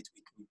Estonia. We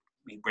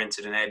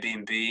rented an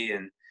Airbnb,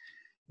 and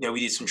you know, we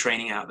did some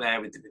training out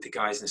there with the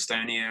guys in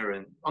Estonia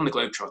and on the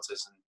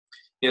Globetrotters. And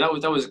yeah,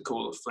 that was a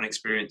cool, fun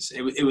experience.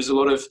 It was a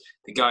lot of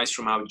the guys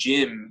from our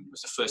gym. It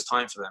was the first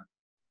time for them,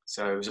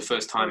 so it was the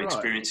first time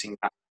experiencing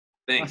that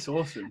thing. That's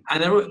awesome.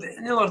 And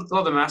a lot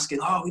of them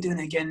asking, "Oh, are we doing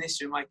it again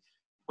this year?" I'm like,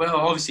 well,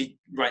 obviously,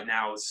 right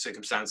now,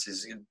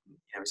 circumstances, you know,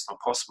 it's not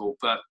possible.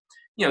 But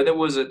you know, there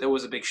was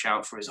a big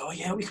shout for us. Oh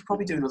yeah, we could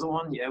probably do another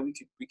one. Yeah, we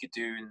could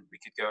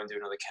go and do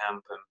another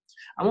camp. And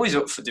I'm always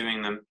up for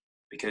doing them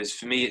because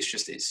for me, it's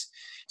a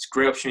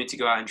great opportunity to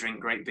go out and drink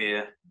great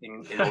beer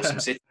in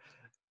awesome city.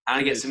 And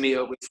I get to meet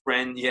up with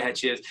friends. Yeah,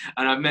 cheers.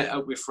 And I've met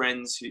up with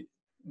friends who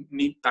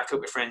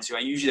I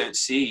usually don't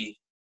see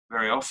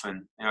very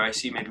often. You know, I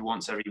see maybe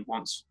once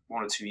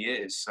 1 or 2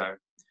 years. So,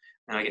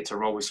 and I get to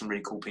roll with some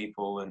really cool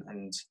people,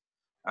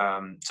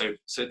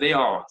 so they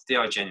are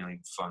genuinely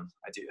fun.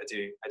 I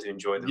do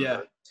enjoy them.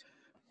 Yeah,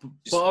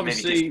 but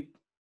obviously,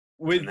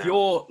 with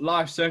your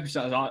life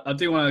circumstances, I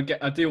do want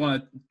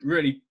to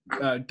really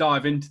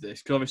dive into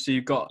this because obviously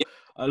you've got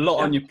a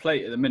lot on your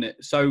plate at the minute.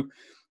 So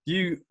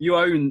you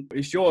own,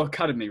 it's your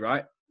academy,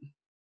 right?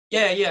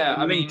 Yeah.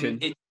 I mean,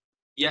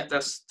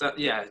 that's that.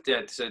 Yeah.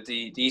 So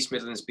the East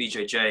Midlands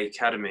BJJ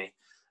Academy.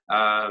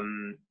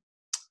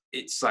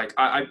 It's like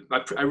I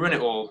run it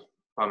all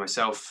by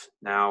myself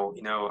now.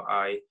 You know,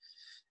 I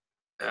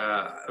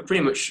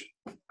pretty much,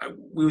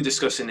 we were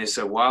discussing this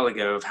a while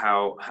ago of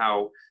how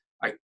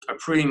I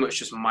pretty much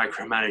just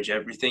micromanage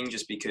everything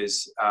just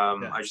because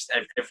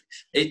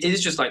it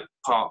is just like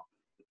part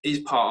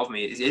of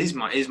me. It is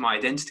my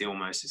identity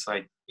almost. It's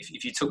like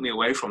if you took me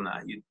away from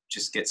that, you'd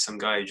just get some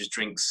guy who just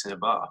drinks in a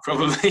bar,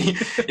 probably.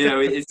 You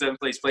know, it's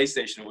plays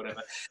PlayStation or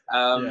whatever.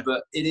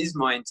 But it is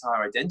my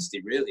entire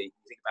identity, really. You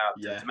think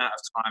about the amount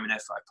of time and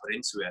effort I put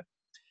into it.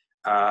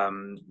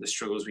 The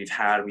struggles we've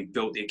had. We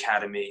built the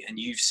academy, and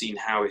you've seen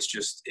how it's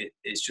just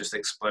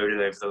exploded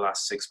over the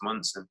last 6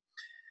 months.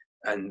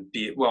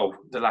 The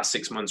last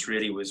 6 months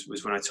really was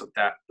when I took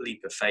that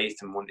leap of faith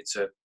and wanted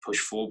to push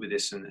forward with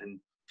this. And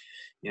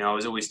you know, I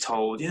was always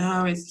told, you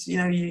know, it's, you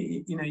know,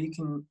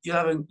 you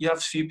have a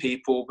few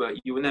people, but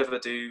you will never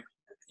do,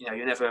 you know,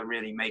 you never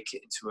really make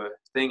it into a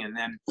thing. And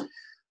then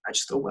I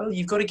just thought, well,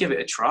 you've got to give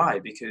it a try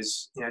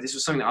because, you know, this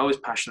was something that I was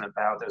passionate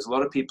about. There's a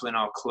lot of people in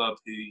our club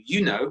who,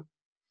 you know,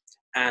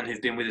 and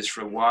who've been with us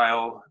for a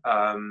while,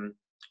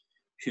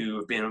 who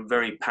have been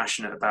very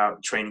passionate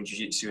about training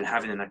jiu-jitsu and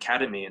having an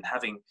academy and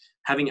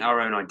having our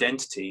own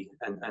identity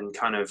and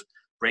kind of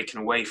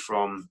breaking away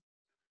from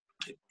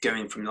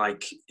going from,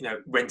 like, you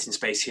know, renting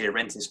space here,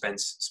 renting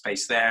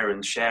space there,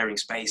 and sharing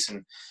space,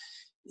 and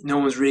no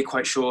one's really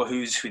quite sure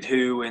who's with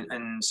who,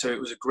 and so it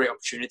was a great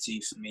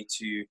opportunity for me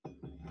to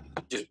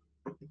just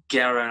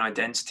get our own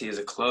identity as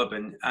a club,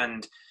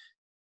 and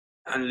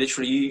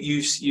literally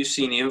you've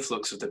seen the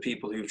influx of the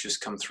people who've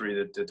just come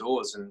through the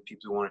doors and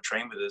people who want to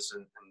train with us,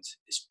 and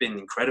it's been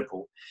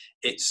incredible.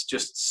 It's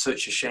just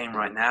such a shame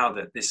right now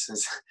that this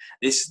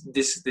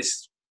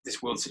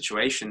world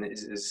situation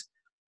is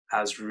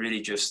has really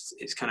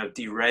it's kind of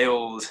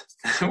derailed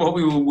what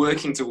we were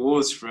working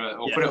towards put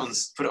it on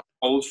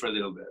hold for a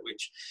little bit,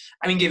 which,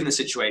 I mean, given the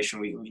situation,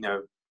 we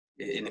know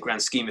in the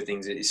grand scheme of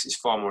things, it's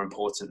far more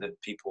important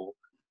that people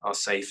are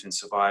safe and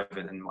survive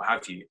and what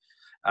have you.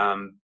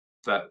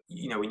 But,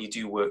 you know, when you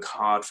do work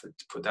hard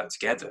to put that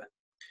together.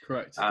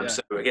 Correct.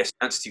 So I guess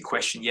to answer your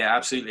question, yeah,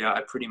 absolutely.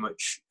 I pretty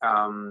much,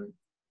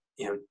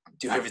 you know,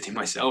 do everything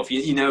myself.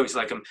 You know, it's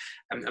like I'm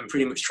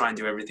pretty much trying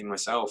to do everything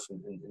myself.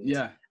 And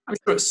yeah. I'm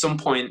sure at some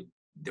point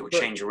it will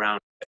change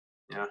around.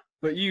 Yeah.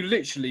 But you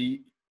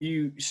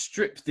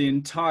stripped the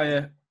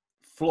entire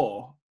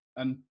floor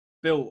and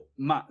built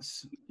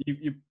mats.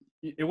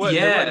 It weren't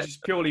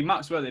just purely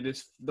mats, were they? There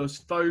was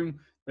foam.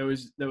 There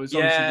was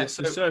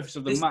obviously the surface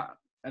of the mat.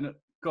 And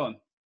gone.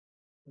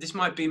 This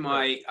might be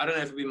I don't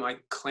know if it'd be my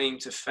claim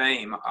to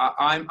fame.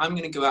 I'm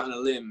going to go out on a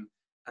limb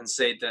and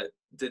say that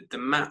the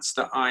mats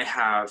that I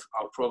have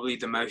are probably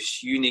the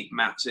most unique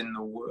mats in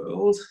the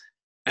world.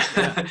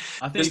 Yeah,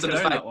 I think you can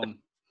own that one.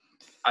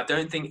 I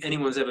don't think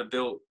anyone's ever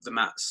built the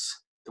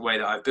mats the way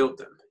that I've built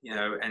them, you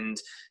know,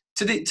 and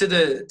to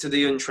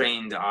the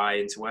untrained eye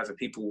and to whatever,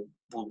 people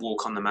will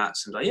walk on the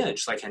mats and be like, yeah,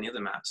 just like any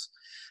other mats.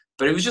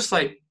 But it was just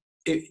like,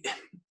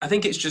 I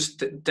think it's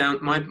just down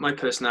my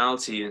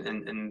personality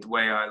and the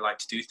way I like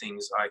to do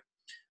things.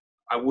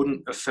 I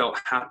wouldn't have felt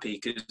happy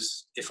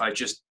because if I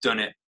just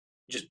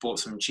bought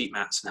some cheap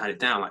mats and had it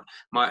down.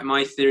 Like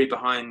my theory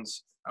behind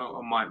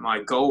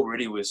my goal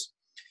really was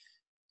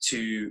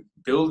to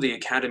build the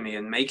academy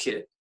and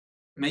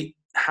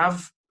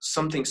have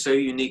something so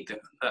unique that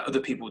other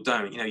people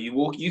don't. You know,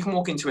 you can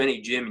walk into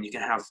any gym and you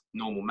can have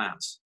normal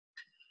mats.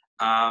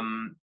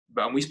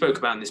 But we spoke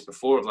about this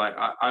before of like,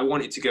 I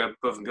wanted to go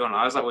above and beyond.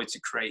 I wanted to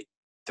create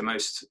I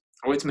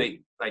wanted to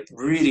make like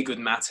really good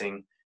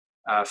matting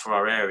for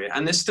our area.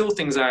 And there's still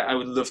things I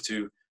would love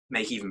to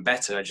make even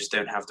better. I just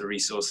don't have the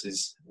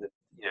resources,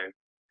 you know,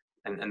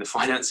 and the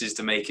finances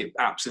to make it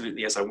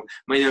absolutely as I want.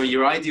 You know,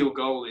 your ideal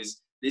goal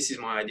this is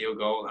my ideal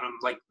goal. And I'm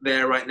like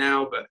there right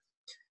now, but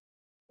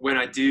when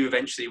I do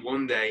eventually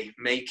one day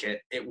make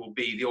it, it will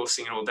be the all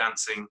singing, all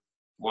dancing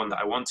one that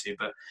I want to.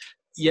 But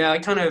yeah, I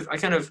kind of,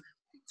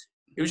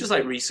 it was just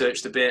like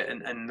researched a bit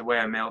and the way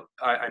I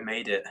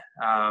made it.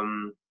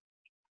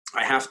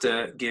 I have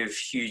to give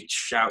huge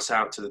shouts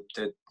out to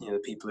the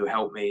people who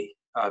helped me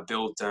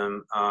build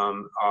them.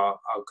 Our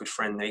good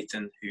friend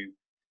Nathan,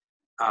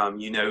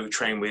 who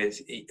train with,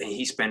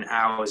 he spent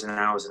hours and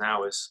hours and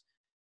hours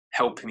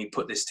helping me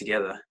put this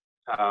together,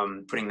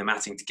 putting the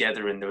matting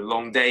together. And there were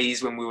long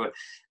days when we were,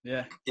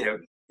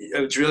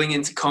 drilling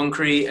into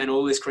concrete and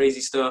all this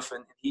crazy stuff.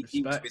 And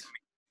he was with me.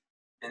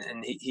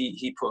 And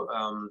he put,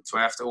 so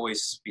I have to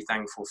always be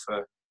thankful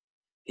for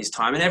his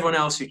time and everyone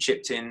else who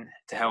chipped in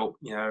to help,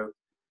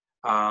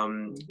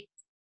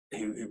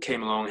 who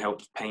came along,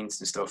 helped paint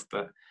and stuff.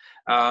 But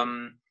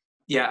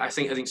I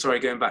think sorry,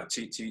 going back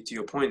to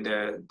your point,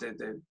 there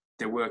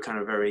were kind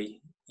of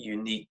very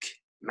unique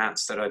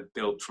mats that I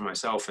built for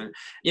myself. And,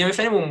 if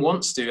anyone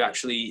wants to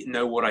actually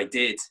know what I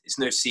did, it's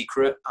no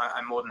secret.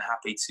 I'm more than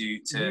happy to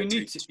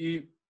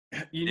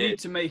You need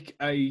to make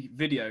a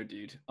video,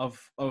 dude, of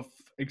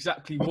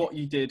exactly what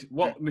you did,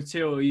 what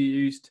material you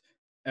used,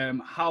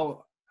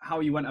 how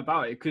you went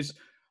about it. Because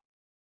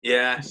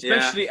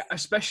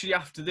especially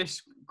after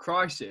this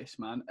crisis,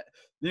 man,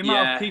 the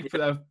amount of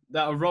people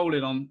that are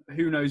rolling on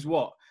who knows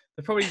what.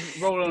 They're probably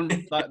rolling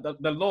on like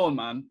the lawn,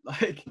 man.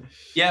 Like,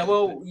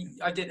 well,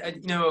 I did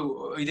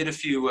a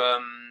few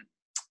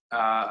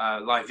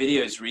live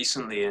videos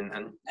recently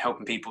and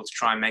helping people to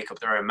try and make up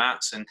their own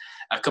mats, and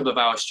a couple of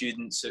our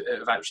students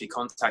have actually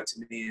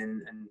contacted me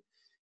and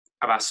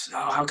I've asked,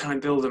 how can I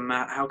build a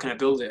mat, how can I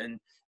build it, and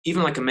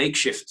even like a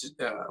makeshift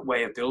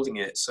way of building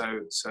it.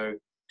 So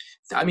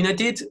I mean, I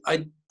did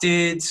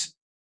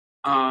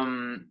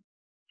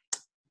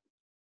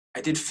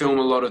film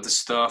a lot of the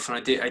stuff, and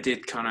I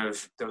did kind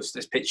of,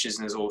 there's pictures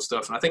and there's all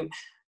stuff, and I think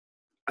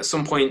at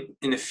some point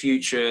in the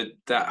future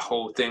that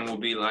whole thing will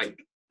be like,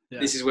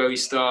 this is where we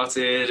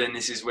started and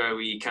this is where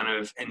we kind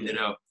of ended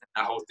up.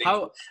 That whole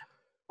thing,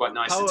 quite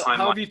nice.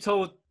 How have you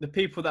told the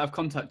people that have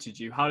contacted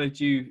you? How did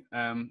you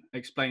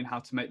explain how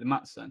to make the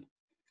mats then?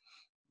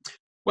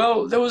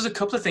 Well, there was a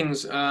couple of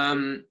things.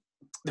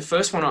 The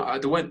first one,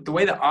 the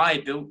way that I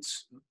built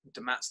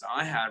the mats that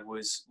I had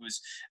was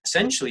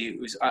essentially,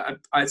 I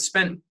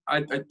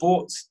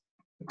bought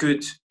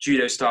good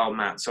judo style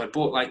mats. So I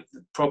bought like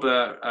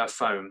proper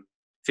foam,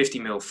 50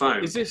 mil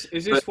foam. Is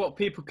this what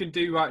people can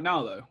do right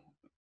now though?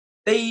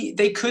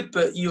 They could,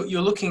 but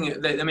you're looking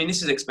at, I mean,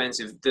 this is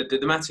expensive. The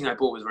matting I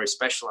bought was very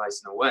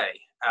specialized in a way.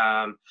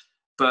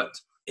 But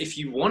if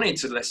you wanted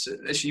to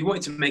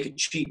make a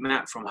cheap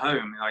mat from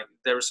home, like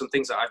there are some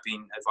things that I've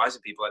been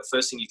advising people. Like the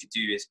first thing you could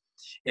do is,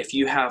 if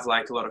you have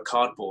like a lot of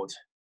cardboard,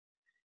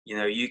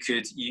 when you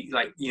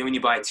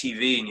buy a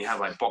TV and you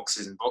have like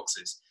boxes and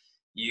boxes,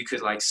 you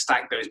could like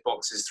stack those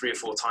boxes 3 or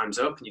 4 times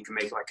up, and you can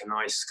make like a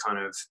nice kind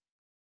of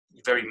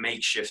very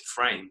makeshift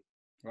frame.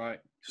 Right.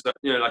 So,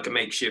 like a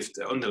makeshift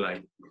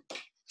underlay.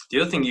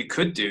 The other thing you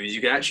could do is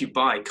you could actually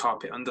buy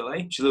carpet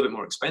underlay, which is a little bit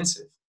more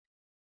expensive.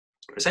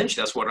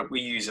 Essentially, that's what we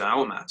use in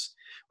our mats.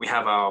 We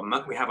have our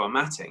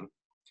matting,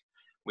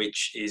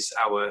 which is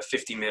our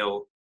 50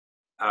 mil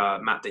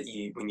mat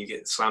that when you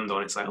get slammed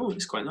on, it's like, oh,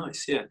 it's quite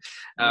nice, yeah.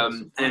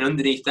 And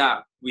underneath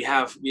that, I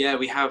have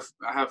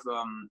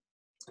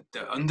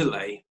the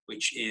underlay,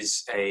 which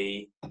is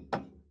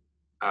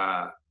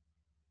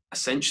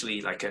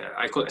essentially like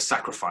I call it a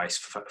sacrifice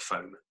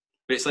foam.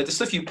 But it's like the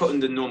stuff you put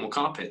under normal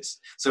carpets.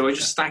 So I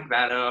just stack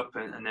that up,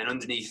 and then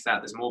underneath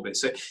that, there's more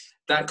bits. So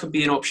that could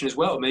be an option as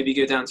well. Maybe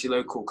go down to your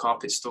local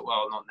carpet store.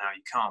 Well, not now,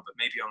 you can't, but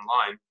maybe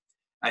online,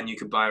 and you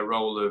could buy a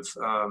roll of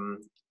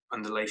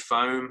underlay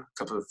foam,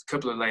 a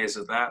couple of layers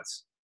of that,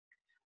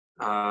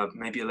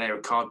 maybe a layer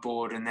of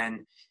cardboard, and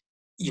then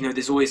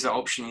there's always that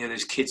option.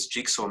 There's kids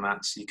jigsaw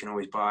mats you can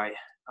always buy.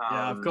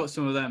 Yeah, I've got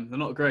some of them. They're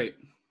not great.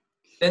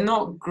 They're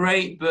not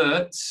great,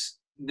 but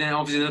then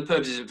obviously the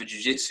purpose is for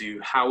jiu-jitsu.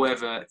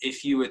 However,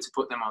 if you were to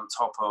put them on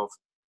top of,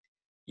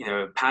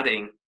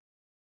 padding,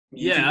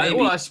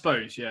 I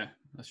suppose, yeah,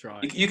 that's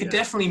right. You could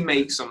definitely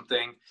make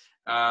something.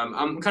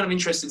 I'm kind of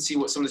interested to see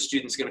what some of the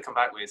students are going to come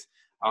back with.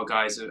 Our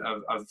guys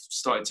have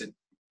started to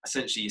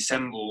essentially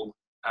assemble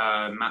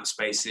mat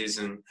spaces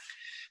and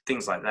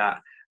things like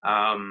that.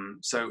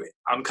 So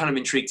I'm kind of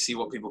intrigued to see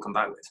what people come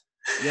back with.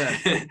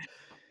 Yeah.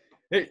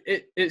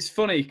 It's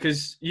funny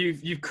because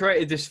you've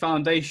created this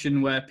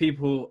foundation where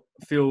people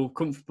feel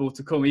comfortable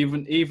to come,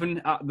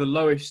 even at the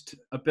lowest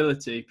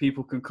ability,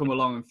 people can come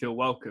along and feel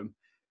welcome.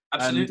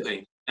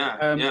 Absolutely,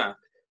 yeah.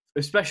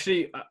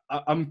 Especially,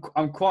 I'm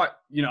quite,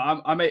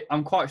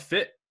 I'm quite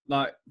fit,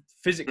 like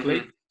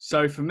physically. Mm-hmm.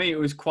 So for me, it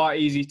was quite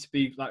easy to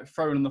be like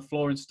thrown on the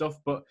floor and stuff.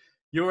 But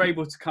you're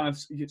able to kind of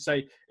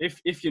say,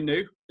 if you're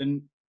new,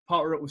 then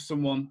partner up with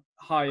someone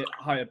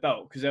higher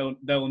belt because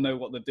they'll know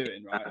what they're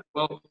doing, right?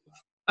 Well,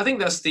 I think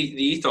that's the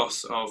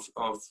ethos of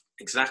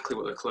exactly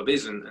what the club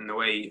is, and the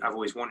way I've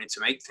always wanted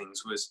to make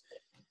things was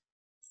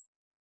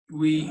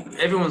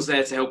everyone's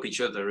there to help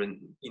each other, and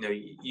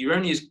you're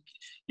only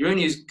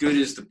as good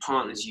as the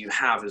partners you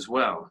have as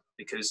well,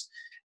 because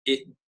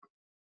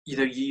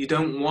you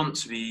don't want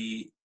to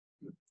be.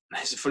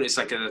 It's funny. It's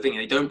like a thing.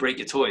 You don't break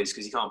your toys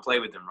because you can't play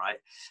with them, right?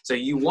 So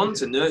you want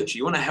to nurture.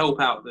 You want to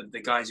help out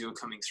the guys who are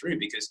coming through,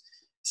 because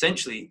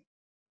essentially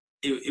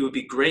it would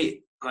be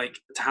great, like,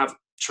 to have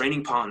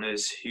training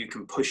partners who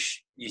can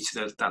push you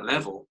to that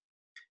level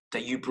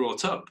that you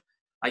brought up.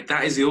 Like,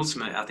 that is the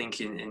ultimate, I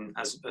think, in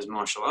as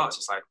martial arts.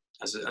 It's like,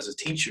 as a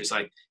teacher, it's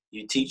like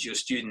you teach your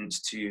students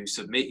to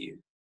submit you,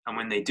 and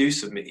when they do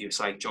submit you, it's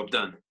like, job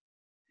done.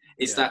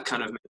 It's that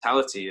kind of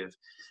mentality of,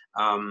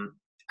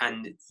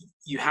 and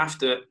you have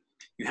to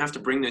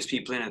bring those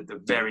people in at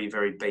the very,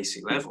 very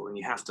basic level, and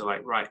you have to,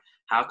 like, right,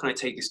 how can I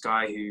take this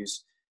guy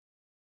who's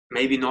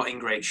maybe not in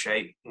great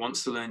shape,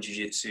 wants to learn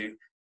jiu-jitsu,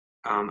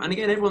 and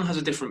again, everyone has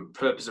a different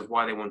purpose of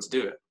why they want to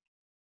do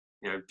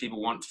it.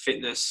 People want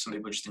fitness. Some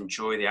people just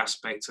enjoy the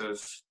aspect of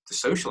the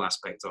social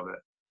aspect of it.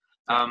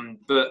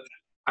 But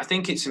I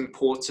think it's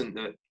important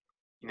that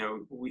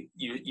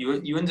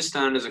you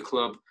understand as a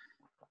club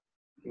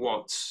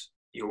what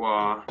you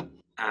are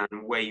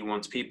and where you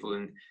want people,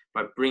 and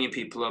by bringing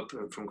people up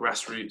from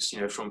grassroots,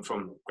 from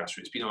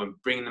grassroots,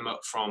 bringing them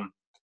up from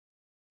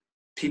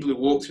people who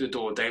walked through the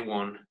door day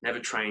one, never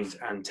trained,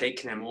 and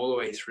taking them all the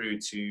way through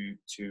to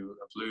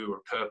a blue or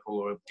a purple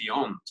or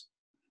beyond.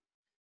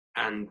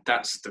 And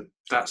that's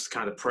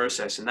kind of the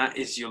process, and that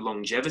is your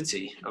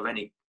longevity of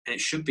any. And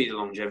it should be the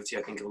longevity,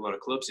 I think, of a lot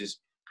of clubs, is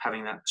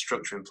having that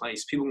structure in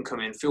place. People can come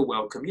in, feel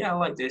welcome. Yeah, I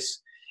like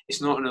this.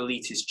 It's not an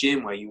elitist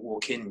gym where you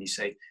walk in and you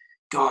say,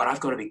 God, I've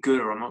got to be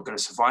good or I'm not going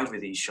to survive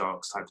with these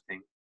sharks type of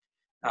thing.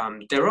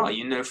 There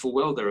are, full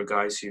well, there are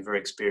guys who are very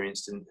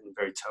experienced and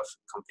very tough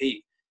and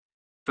compete.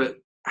 But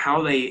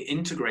how they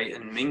integrate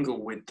and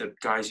mingle with the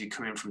guys who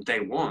come in from day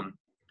one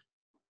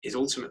is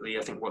ultimately,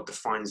 I think, what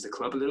defines the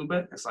club a little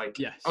bit. It's like,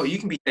 yes. Oh, you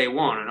can be day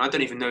one and I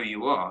don't even know who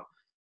you are,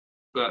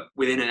 but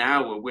within an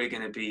hour, we're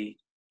going to be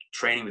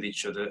training with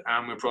each other,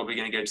 and we're probably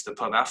going to go to the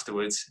pub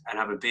afterwards and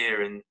have a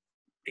beer and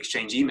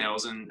exchange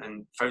emails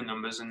and phone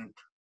numbers, and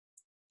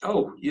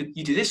oh, you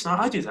do this and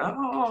I do that.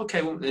 Oh,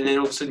 okay. Well, and then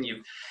all of a sudden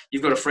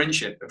you've got a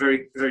friendship, a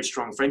very, very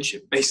strong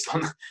friendship based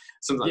on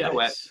something like that.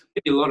 Where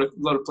a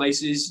lot of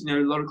places, a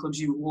lot of clubs,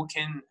 you walk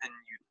in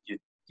and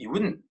you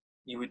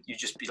would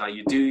just be like,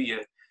 you do your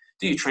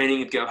training,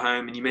 you'd go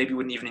home, and you maybe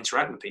wouldn't even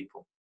interact with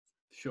people.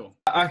 Sure.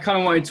 I kind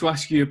of wanted to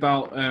ask you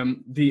about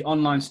the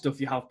online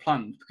stuff you have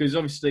planned, because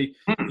obviously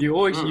you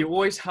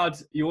always had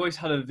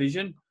a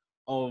vision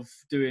of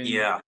doing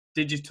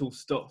digital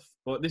stuff,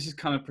 but this has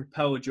kind of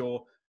propelled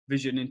your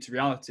vision into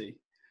reality.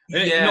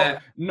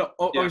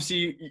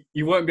 Obviously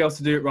you won't be able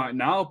to do it right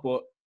now,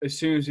 but as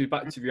soon as we're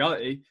back to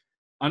reality,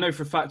 I know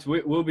for a fact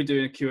we'll be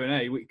doing a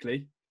Q&A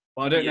weekly,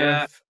 but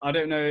I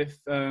don't know if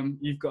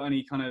you've got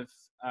any kind of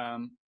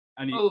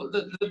any. Well,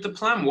 the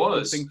plan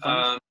was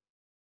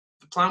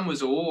the plan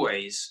was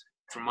always,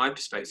 from my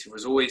perspective,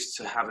 was always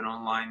to have an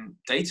online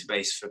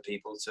database for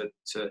people to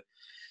I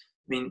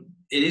mean,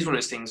 it is one of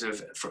those things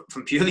of,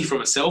 from purely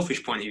from a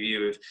selfish point of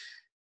view, of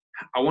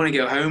I want to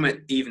go home at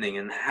evening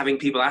and having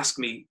people ask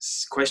me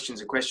questions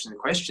and questions and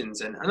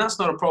questions. And that's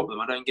not a problem.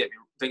 Don't get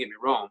me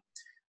wrong.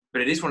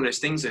 But it is one of those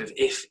things of,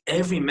 if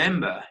every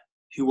member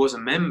who was a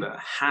member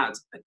had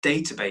a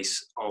database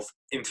of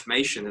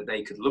information that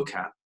they could look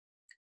at,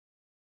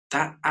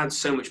 that adds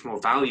so much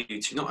more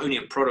value to not only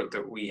a product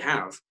that we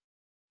have,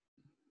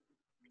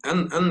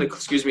 and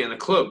the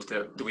club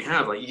that we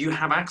have. Like, you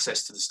have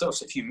access to the stuff.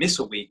 So if you miss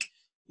a week,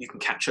 you can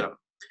catch up.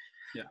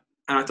 Yeah.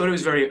 And I've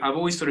always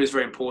thought it was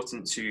very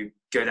important to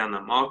go down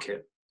that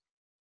market.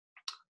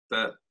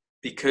 But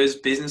because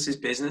business is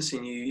business,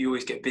 and you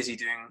always get busy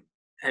doing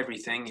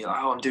everything, you're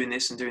like, oh, I'm doing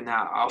this and doing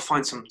that, I'll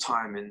find some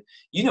time. And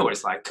you know what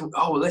it's like.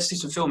 Oh, well, let's do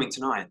some filming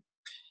tonight.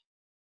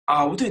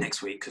 Oh, we'll do it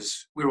next week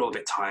because we're all a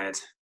bit tired.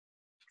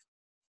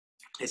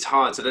 It's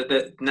hard. So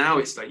that now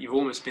it's like, you've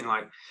almost been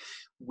like,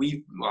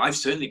 I've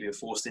certainly been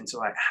forced into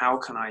like, how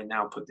can I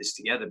now put this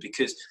together?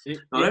 Because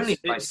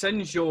it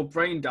sends your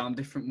brain down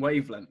different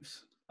wavelengths.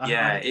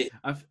 Yeah,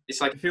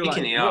 it's like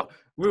picking it up.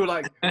 We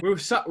were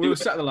sat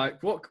there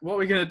like, what are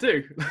we gonna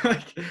do?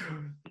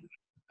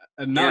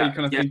 And now you're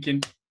kind of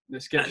thinking,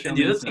 let's get shit on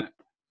the internet.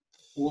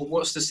 Well,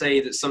 what's to say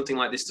that something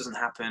like this doesn't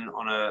happen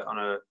on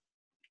a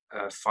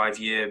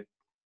 5-year,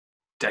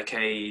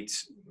 decade?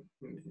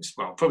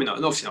 Well, probably not.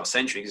 Obviously not a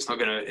century. It's not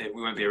gonna.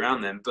 We won't be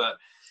around then. But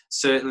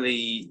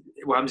certainly,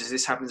 what happens is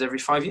this happens every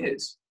 5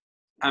 years,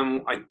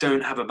 and I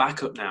don't have a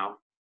backup now.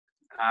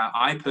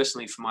 I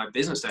personally, for my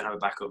business, don't have a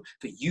backup,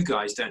 but you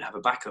guys don't have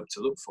a backup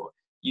to look for.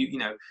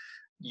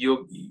 Your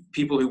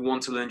people who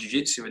want to learn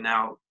jiu-jitsu are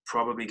now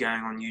probably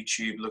going on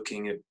YouTube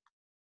looking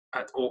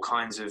at all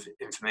kinds of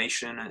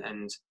information,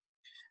 and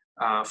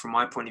from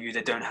my point of view,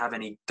 they don't have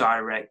any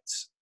direct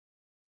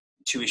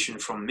tuition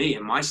from me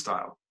and my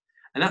style,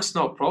 and that's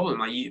not a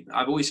problem.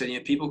 I've always said,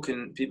 people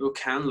can look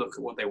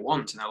at what they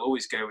want, and they'll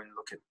always go and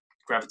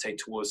gravitate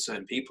towards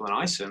certain people, and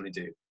I certainly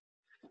do.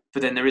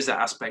 But then there is that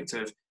aspect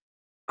of,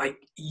 like,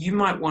 you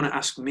might want to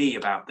ask me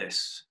about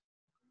this,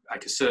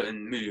 like a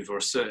certain move or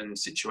a certain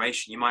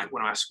situation. You might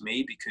want to ask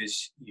me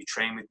because you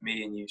train with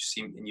me and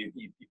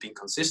you've been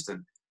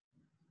consistent.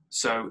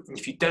 So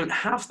if you don't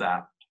have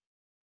that,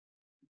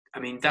 I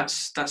mean,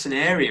 that's an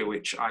area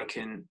which I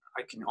can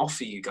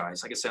offer you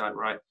guys. Like I say,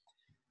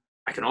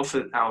 I can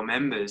offer our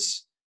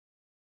members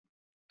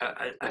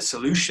a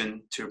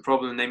solution to a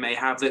problem they may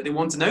have that they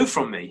want to know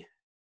from me,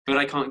 but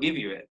I can't give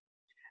you it.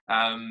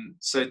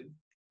 So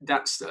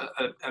that's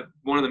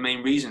one of the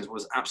main reasons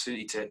was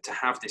absolutely to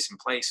have this in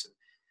place.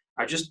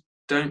 I just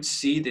don't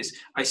see this.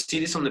 I see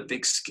this on a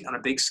big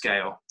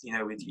scale,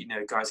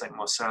 with guys like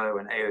Marcelo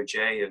and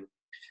AOJ, and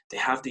they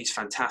have these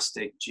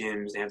fantastic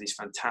gyms, they have these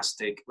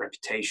fantastic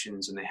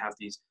reputations, and they have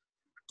these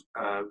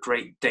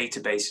great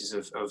databases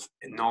of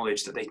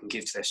knowledge that they can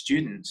give to their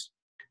students.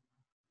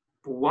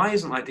 But why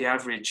isn't, like, the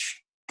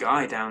average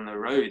guy down the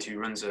road who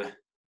runs a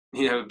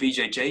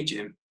BJJ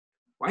gym,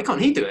 why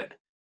can't he do it?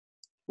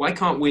 Why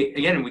can't we?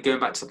 Again, we're going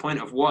back to the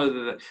point of what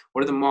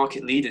are the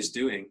market leaders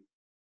doing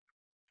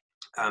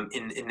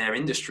in their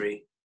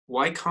industry?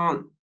 Why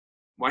can't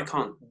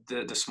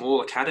the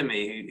small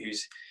academy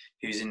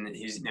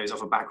who's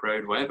off a back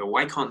road, whatever?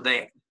 Why can't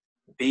they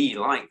be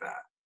like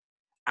that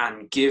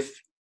and give,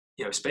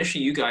 especially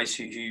you guys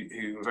who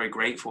are very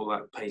grateful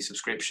that pay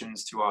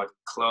subscriptions to our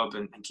club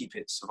and keep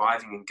it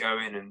surviving and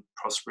going and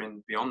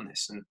prospering beyond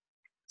this? And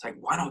it's like,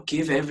 why not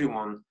give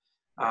everyone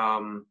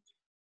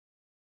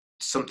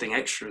something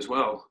extra as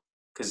well?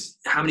 Because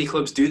how many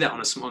clubs do that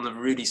on a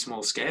really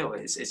small scale?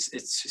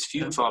 It's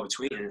few and far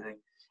between. And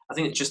I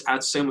think it just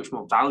adds so much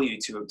more value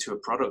to a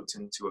product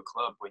and to a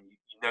club when you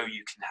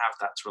can have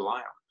that to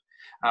rely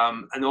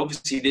on. And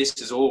obviously this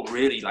has all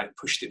really, like,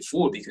 pushed it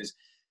forward because,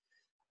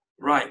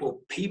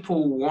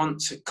 people want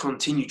to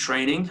continue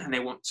training and they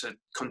want to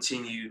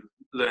continue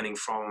learning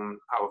from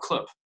our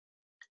club.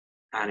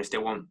 And if they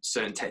want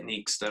certain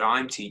techniques that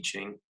I'm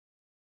teaching,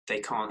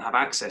 they can't have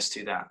access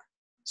to that.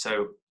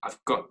 So I've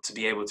got to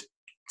be able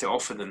to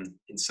offer them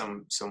in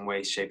some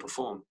way, shape or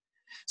form.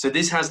 So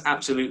this has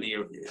absolutely,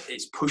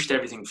 it's pushed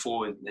everything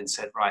forward and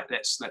said, right,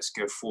 let's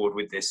go forward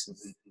with this and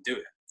do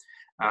it.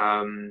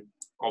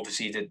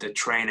 Obviously the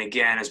train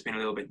again has been a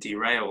little bit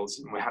derailed,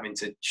 and we're having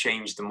to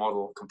change the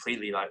model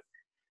completely. Like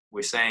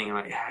we're saying,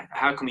 like,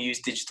 how can we use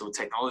digital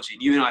technology?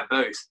 And you and I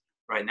both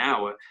right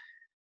now are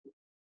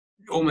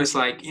almost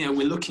like,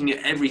 we're looking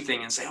at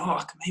everything and say, oh,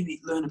 I can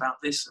maybe learn about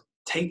this and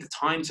take the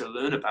time to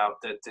learn about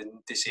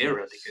this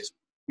era, because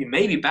we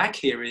may be back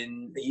here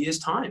in a year's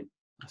time.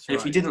 And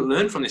if we didn't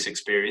learn from this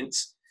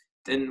experience,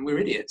 then we're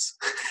idiots.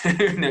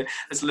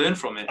 Let's learn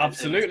from it.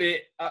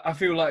 Absolutely. I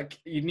feel like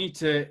you need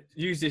to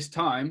use this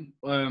time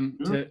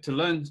to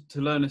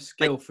learn a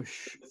skill for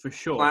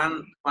sure.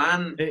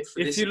 Plan.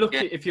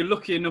 If you're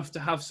lucky enough to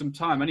have some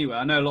time anyway.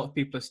 I know a lot of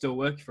people are still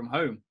working from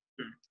home.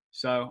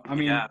 So I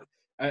mean,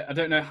 I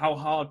don't know how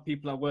hard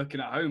people are working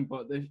at home,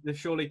 but they're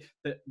surely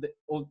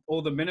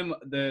all the minimum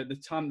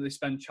the time that they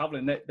spend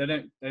traveling, they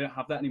don't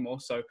have that anymore.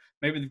 So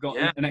maybe they've got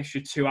an extra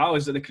 2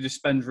 hours that they could just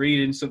spend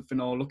reading something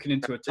or looking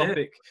into a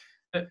topic.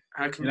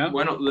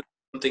 Why not learn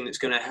something that's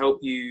going to help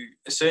you.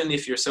 Certainly,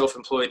 if you're a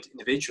self-employed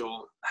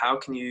individual, how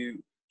can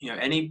you,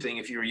 anything,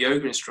 if you're a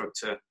yoga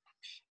instructor,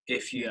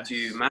 if you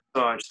do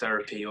massage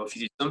therapy, or if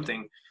you do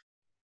something,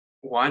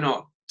 why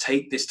not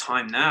take this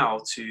time now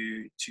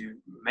to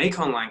make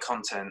online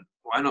content?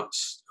 Why not,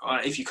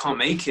 if you can't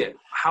make it,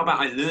 how about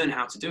I learn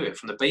how to do it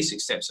from the basic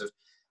steps of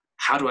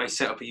how do I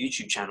set up a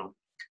YouTube channel?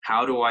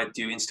 How do I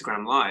do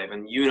Instagram Live?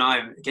 And you and I,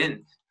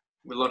 again,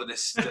 with a lot of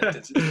this, we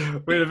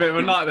had a bit of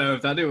a nightmare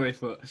of that, didn't we?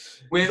 But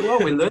we're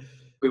learning.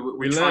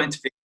 We're trying to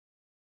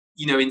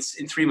figure,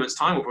 in 3 months'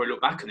 time, we'll probably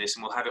look back on this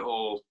and we'll have it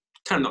all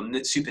kind of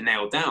not super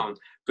nailed down,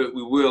 but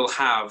we will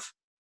have,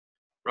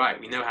 right,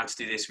 we know how to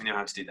do this, we know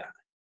how to do that.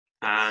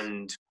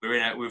 And we're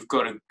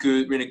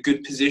in a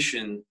good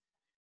position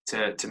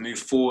to move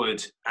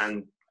forward.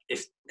 And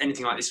if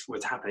anything like this were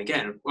to happen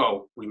again,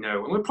 well, we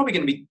know, and we're probably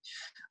going to be,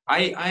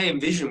 I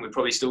envision we're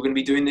probably still going to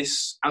be doing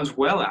this as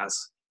well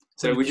as,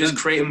 so we're just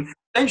creating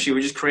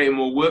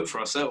more work for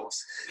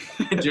ourselves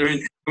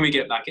when we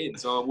get back in.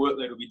 So our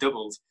workload will be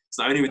doubled. It's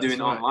not only we're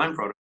doing online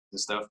products and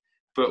stuff,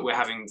 but we're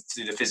having to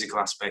do the physical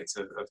aspect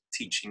of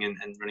teaching and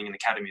running an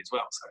academy as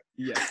well. So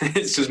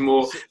it's just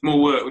more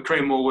work. We're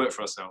creating more work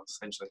for ourselves,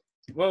 essentially.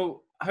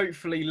 Well,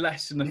 hopefully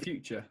less in the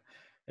future,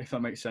 if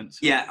that makes sense.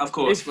 Yeah, of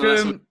course.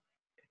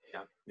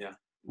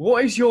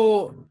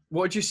 What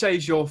would you say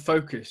is your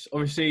focus?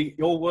 Obviously,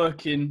 you're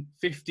working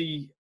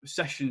 50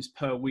 sessions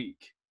per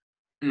week.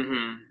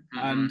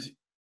 And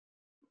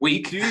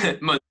week?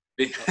 Month.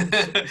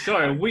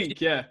 Sorry, a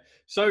week, yeah.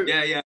 So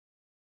yeah.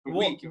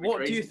 What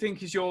do you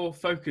think is your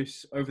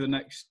focus over the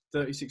next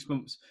 36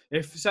 months?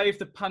 If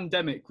the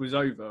pandemic was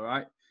over,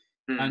 right,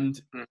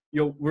 and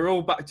we're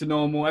all back to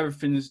normal,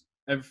 everything's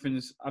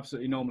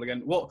absolutely normal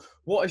again.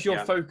 What is your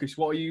focus?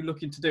 What are you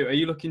looking to do? Are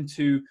you looking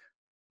to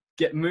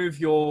get more of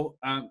your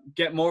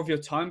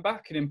time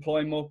back and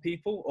employ more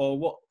people, or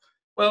what?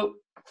 Well,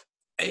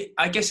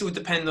 I guess it would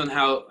depend on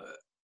how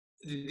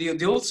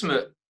the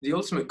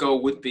ultimate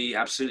goal would be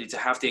absolutely to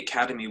have the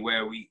academy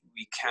where we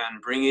can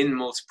bring in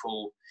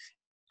multiple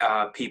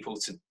people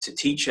to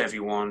teach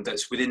everyone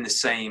that's within the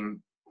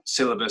same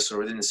syllabus or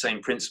within the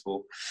same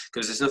principle,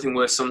 because there's nothing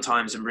worse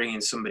sometimes than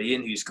bringing somebody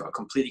in who's got a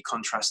completely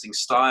contrasting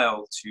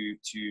style to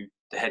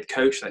the head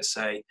coach, let's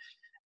say,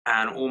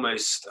 and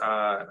almost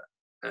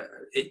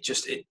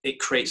it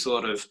creates a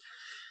lot of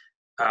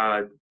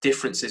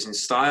differences in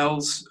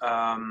styles,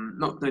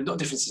 not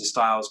differences in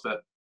styles, but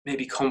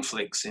maybe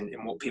conflicts in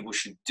what people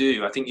should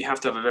do. I think you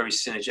have to have a very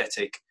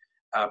synergetic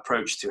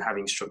approach to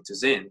having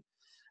instructors in.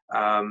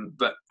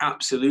 But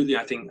absolutely,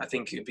 I think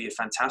it would be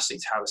fantastic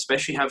to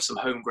especially have some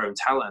homegrown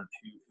talent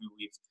who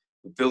we've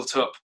built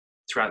up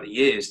throughout the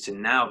years to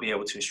now be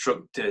able to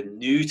instruct the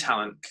new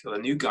talent or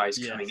the new guys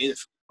coming in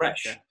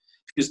fresh,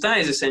 because that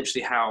is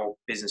essentially how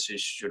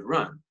businesses should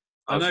run.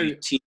 I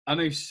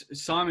know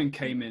Simon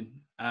came in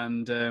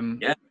and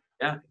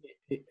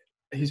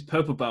he's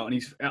purple belt and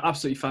he's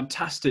absolutely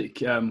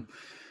fantastic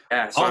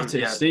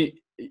artist.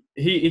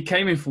 He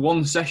came in for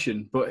one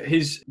session, but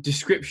his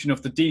description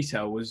of the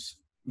detail was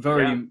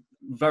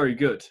very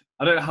good.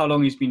 I don't know how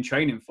long he's been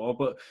training for,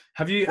 but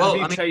have you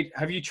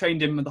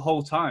trained him the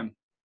whole time?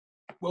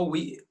 Well,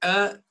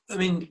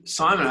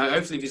 Simon,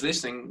 hopefully if he's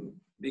listening,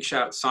 big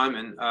shout out to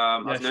Simon.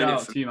 I've known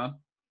him to you, man.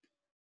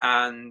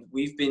 And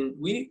we've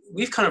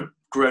kind of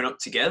grown up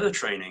together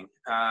training.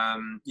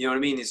 You know what I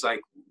mean? It's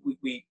like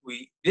we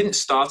didn't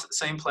start at the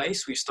same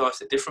place. We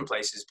started at different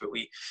places, but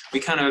we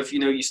kind of,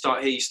 you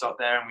start here, you start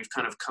there, and we've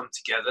kind of come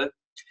together.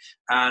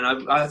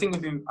 And I think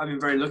I've been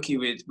very lucky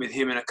with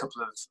him and a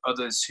couple of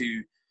others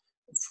who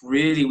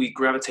really we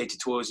gravitated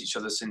towards each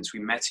other since we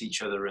met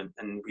each other,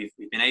 and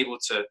we've been able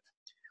to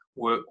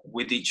work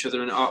with each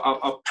other, and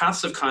our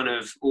paths have kind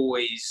of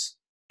always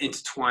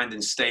intertwined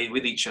and stayed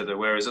with each other,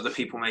 whereas other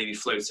people maybe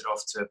floated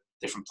off to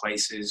different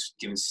places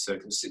given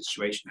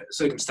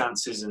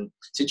circumstances and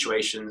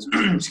situations.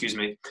 Excuse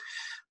me,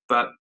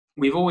 but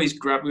we've always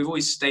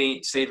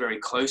stayed very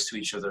close to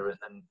each other,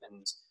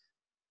 and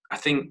I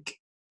think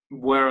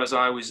whereas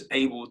I was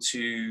able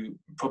to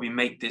probably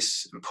make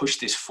this and push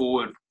this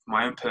forward for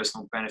my own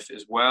personal benefit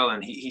as well,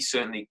 and he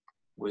certainly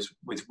was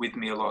with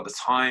me a lot of the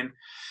time.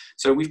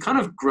 So we've kind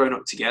of grown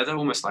up together,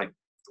 almost like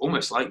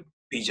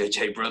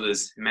BJJ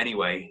brothers in many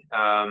ways.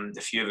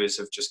 A few of us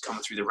have just come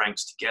through the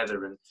ranks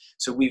together, and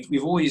so we've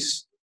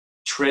always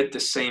tread the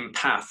same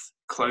path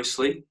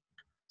closely.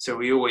 So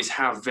we always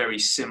have very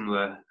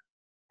similar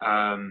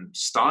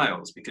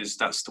styles, because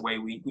that's the way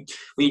when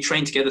you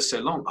train together so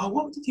long. Oh,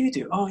 what did you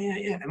do? Oh,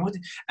 yeah.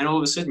 And all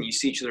of a sudden you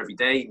see each other every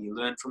day, and you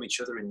learn from each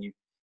other, and you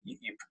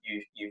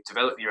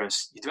develop your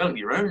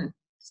own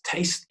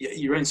taste,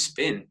 your own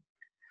spin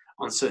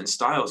on certain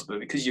styles. But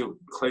because you're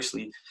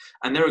closely,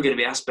 and there are going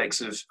to be aspects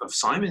of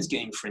Simon's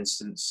game, for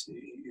instance,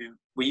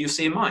 where you'll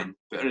see in mine,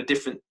 but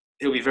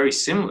it'll be very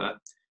similar,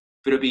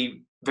 but it'll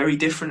be very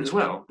different as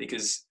well,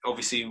 because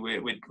obviously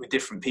we're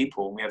different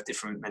people. We have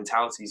different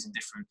mentalities and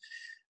different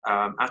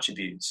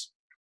attributes,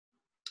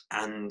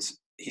 and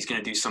he's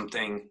going to do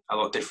something a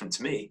lot different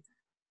to me.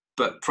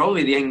 but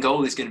probably the end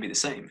goal is going to be the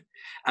same.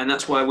 And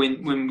that's why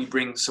when we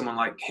bring someone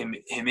like him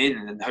in,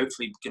 and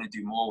hopefully we're going to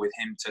do more with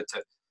him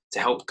to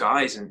help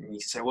guys, and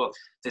you say, well,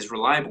 there's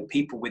reliable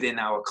people within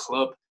our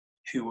club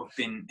who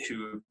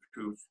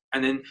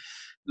and then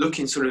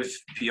looking sort of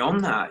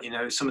beyond that,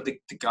 some of the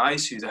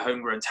guys the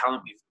homegrown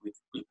talent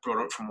we've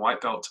brought up from white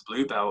belt to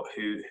blue belt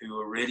who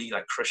are really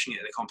like crushing it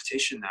at the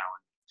competition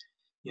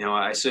now.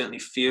 I certainly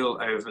feel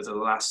over the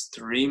last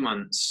 3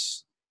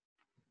 months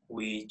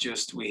we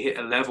hit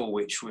a level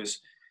which was,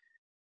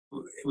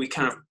 we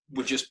kind of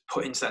were just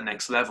put into that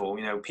next level.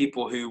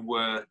 People who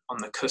were on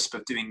the cusp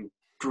of doing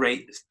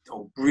great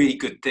or really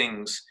good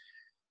things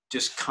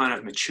just kind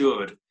of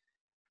matured.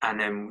 And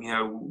then,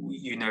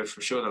 for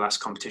sure the last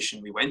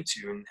competition we went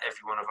to, and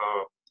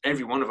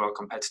every one of our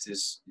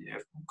competitors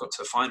got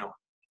to the final.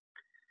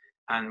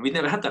 And we'd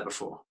never had that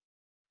before.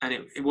 And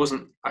it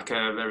wasn't like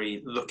a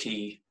very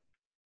lucky,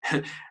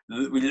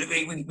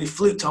 we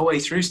fluked our way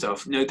through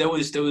stuff. There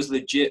was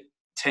legit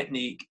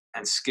technique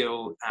and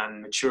skill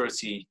and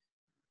maturity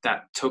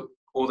that took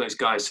all those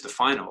guys to the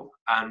final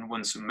and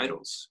won some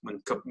medals. We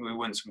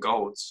won some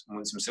golds and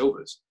won some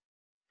silvers.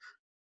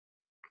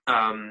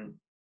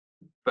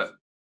 But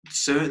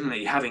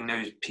certainly having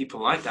those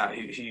people like that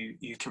who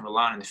you can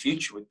rely on in the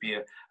future would be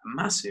a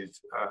massive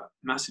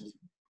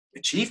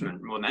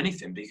achievement more than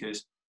anything,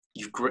 because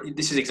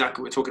this is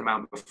exactly what we're talking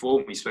about before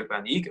when we spoke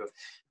about the ego,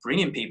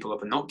 bringing people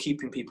up and not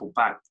keeping people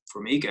back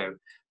from ego,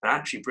 but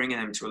actually bringing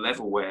them to a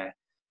level where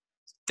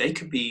they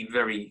could be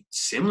very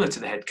similar to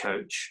the head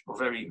coach or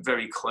very,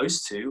 very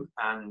close to,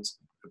 and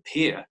a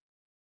peer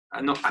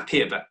on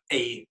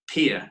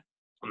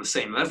the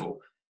same level,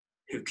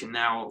 who can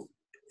now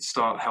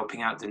start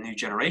helping out the new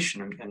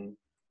generation and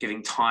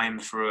giving time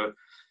for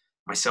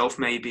myself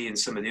maybe and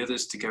some of the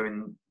others to go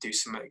and do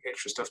some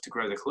extra stuff to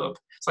grow the club.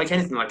 It's like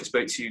anything, like I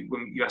spoke to you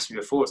when you asked me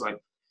before, it's like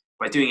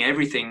by doing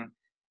everything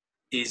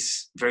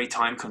is very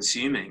time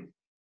consuming.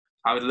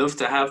 I would love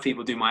to have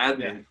people do my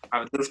admin. Yeah. I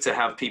would love to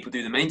have people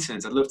do the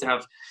maintenance. I'd love to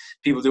have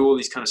people do all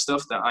these kind of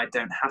stuff that I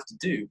don't have to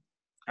do.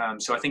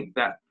 So I think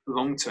that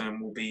long term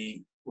will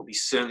be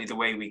certainly the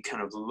way we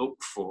kind of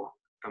look for,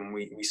 and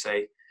we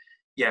say,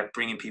 yeah,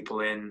 bringing people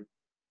in,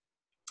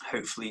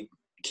 hopefully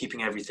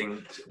keeping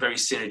everything very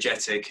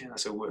synergetic.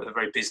 That's a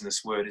very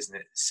business word, isn't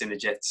it?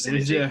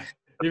 Synergy. Yeah.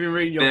 You've been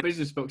reading your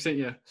business books, ain't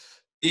you?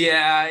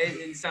 Yeah,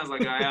 it sounds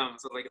like I am.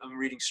 It's like I'm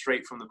reading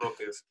straight from the book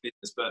of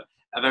business, but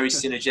a very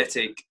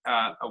synergetic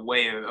a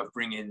way of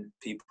bringing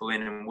people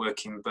in and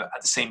working, but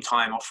at the same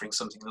time offering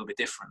something a little bit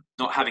different.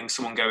 Not having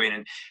someone go in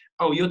and,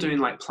 oh, you're doing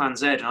like plan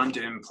Z and I'm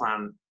doing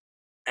plan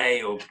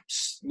A or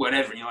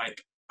whatever. And you're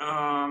like,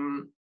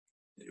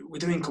 we're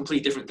doing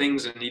complete different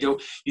things, and you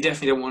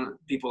definitely don't want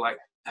people like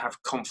have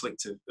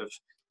conflict of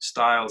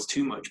styles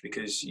too much,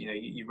 because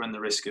you run the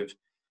risk of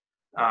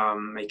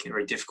making it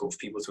very difficult for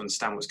people to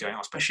understand what's going on,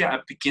 especially at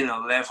a beginner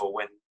level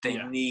when they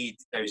need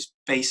those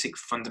basic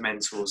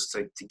fundamentals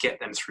to get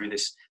them through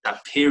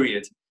that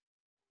period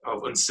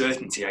of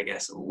uncertainty, I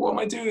guess. What am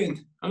I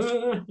doing?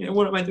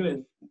 What am I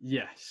doing?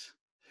 Yes.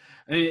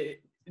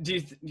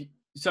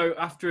 So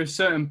after a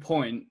certain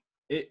point,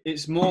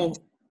 it's more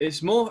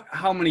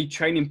how many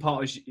training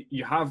partners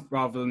you have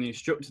rather than the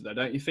instructor, though,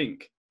 don't you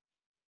think?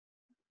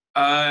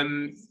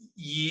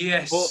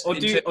 Yes.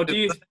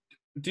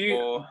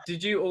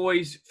 Did you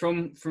always,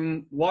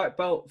 from white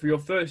belt for your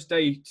first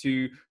day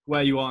to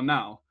where you are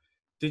now,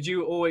 did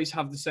you always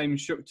have the same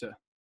instructor?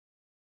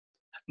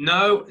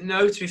 No,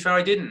 to be fair,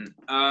 I didn't.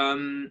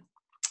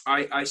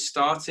 I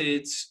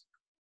started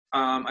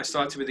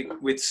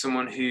with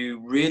someone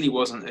who really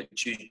wasn't a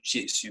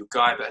jiu-jitsu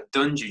guy, but had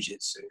done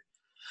jiu-jitsu.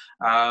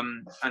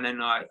 And then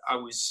I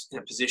was in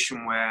a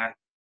position where,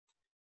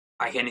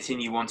 like anything,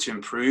 you want to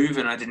improve,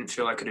 and I didn't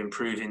feel I could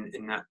improve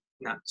in that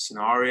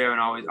scenario. And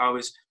I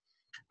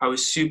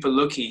was super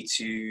lucky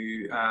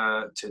to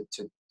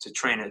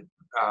train at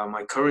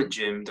my current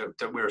gym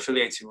that we're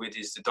affiliated with,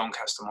 is the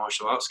Doncaster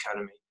Martial Arts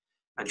Academy,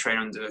 and train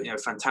under a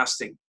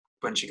fantastic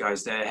bunch of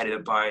guys there, headed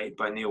up by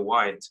Neil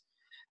White.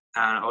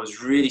 And I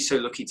was really so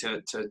lucky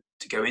to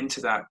go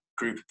into that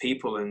group of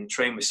people and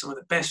train with some of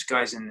the best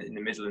guys in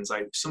the Midlands,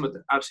 like some of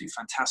the absolutely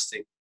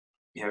fantastic,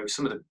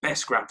 some of the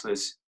best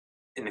grapplers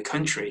in the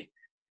country,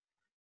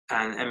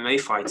 and MMA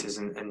fighters,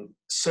 and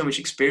so much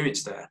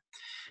experience there.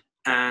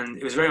 And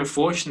it was very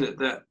unfortunate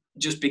that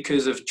just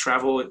because of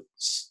travel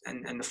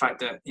and the fact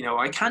that,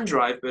 I can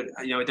drive, but,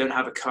 I don't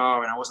have a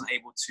car, and I wasn't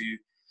able to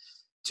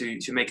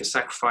make a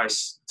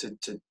sacrifice to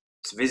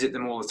visit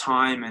them all the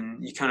time.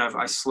 And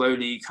I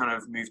slowly kind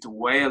of moved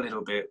away a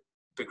little bit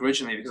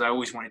begrudgingly, because I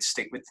always wanted to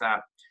stick with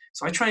that.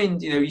 So I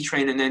trained, you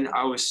train. And then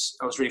I was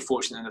really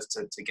fortunate enough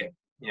to get,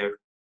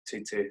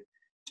 to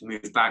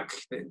move back,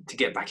 to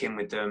get back in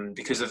with them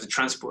because of the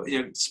transport.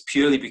 It's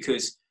purely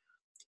because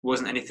it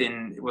wasn't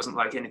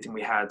like anything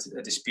we had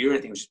a dispute or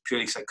anything. It was just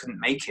purely because I couldn't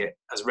make it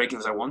as regular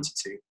as I wanted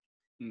to.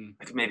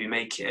 I could maybe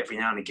make it every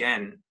now and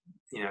again.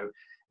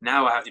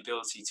 Now I have the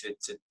ability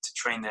to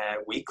train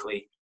there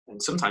weekly,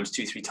 and sometimes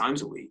 2-3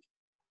 times a week.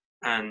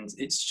 And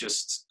it's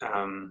just,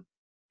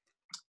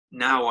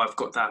 now I've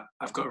got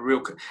a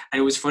real, and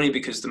it was funny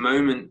because the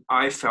moment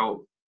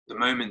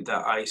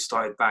that I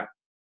started back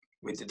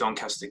with the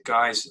Doncaster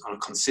guys on a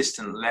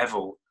consistent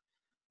level,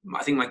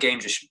 I think my game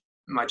just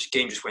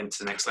went to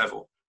the next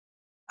level.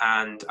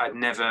 And I'd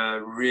never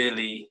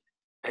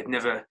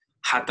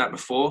had that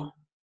before.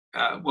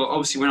 Well,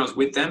 obviously when I was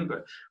with them,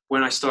 but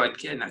when I started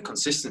getting that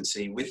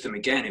consistency with them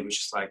again, it was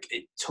just like,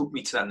 it took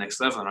me to that next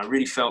level. And I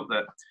really felt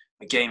that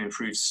my game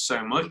improved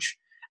so much.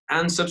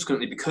 And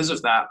subsequently, because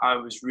of that, I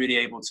was really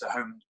able to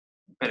hone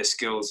better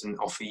skills and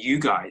offer you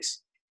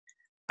guys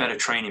better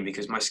training,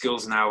 because my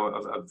skills now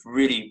have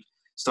really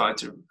started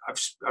to,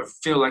 I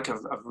feel like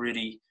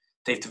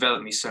they've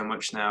developed me so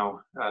much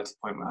now to the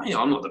point where,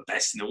 I'm not the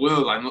best in the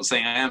world. I'm not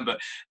saying I am, but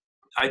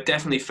I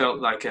definitely felt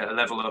like a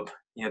level up.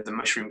 The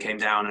mushroom came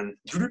down and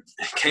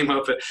came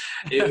up.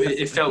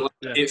 It felt like,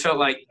 Yeah. it felt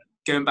like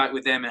going back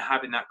with them and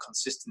having that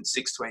consistent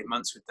 6 to 8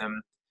 months with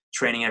them,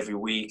 training every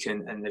week,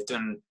 and they've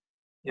done.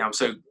 I'm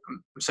so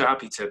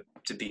happy to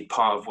be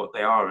part of what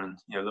they are, and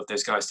love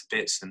those guys to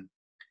bits. And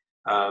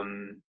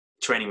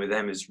training with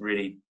them is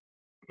really,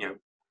 I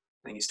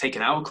think it's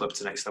taken our club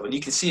to the next level. And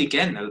you can see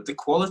again the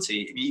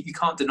quality. You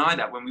can't deny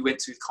that when we went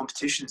to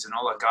competitions and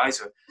all our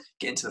guys are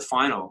getting to the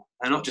final.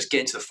 They're not just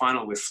getting to the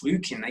final with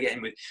fluking. They're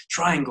getting with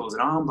triangles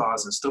and arm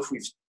bars and stuff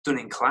we've done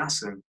in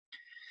class. And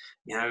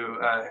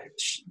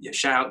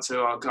shout out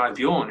to our guy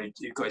Bjorn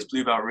who got his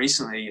blue belt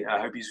recently. I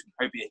hope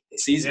he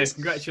sees this.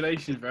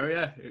 Congratulations, bro.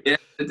 Yeah.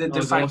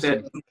 The fact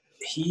that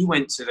he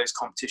went to those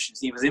competitions,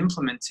 he was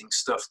implementing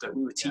stuff that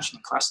we were teaching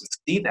in class, and to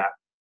see that,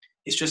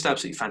 it's just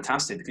absolutely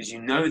fantastic, because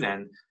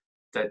then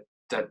that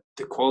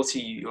the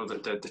quality or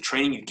the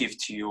training you give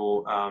to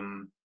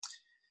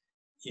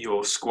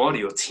your squad,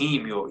 your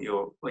team,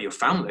 your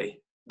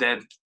family,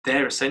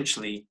 they're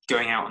essentially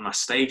going out on that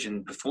stage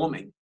and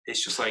performing.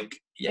 It's just like,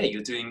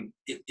 you're doing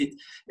it. It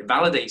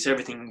validates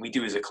everything we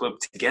do as a club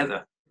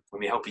together when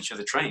we help each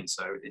other train.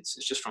 So it's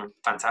just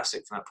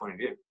fantastic from that point of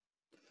view.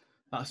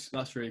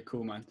 That's really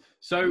cool, man.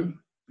 So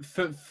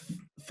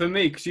for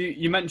me, because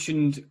you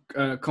mentioned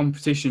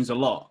competitions a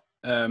lot,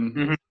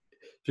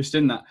 just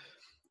in that.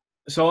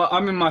 So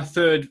I'm in my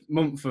 3rd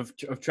month of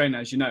training,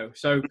 as you know.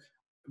 So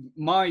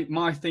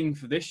my thing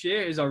for this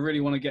year is I really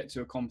want to get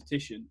to a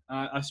competition.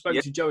 I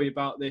spoke to Joey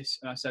about this,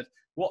 and I said,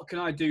 what can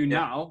I do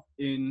now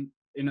in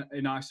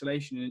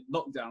isolation, in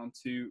lockdown,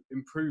 to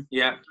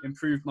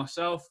improve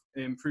myself,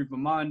 improve my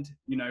mind,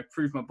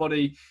 improve my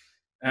body.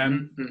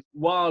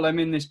 While I'm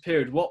in this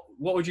period, what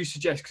would you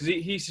suggest? Because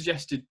he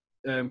suggested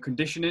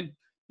conditioning,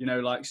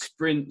 like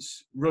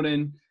sprints,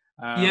 running,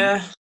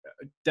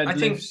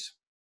 deadlifts.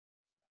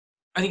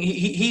 I think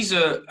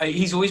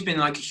he's always been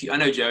like, I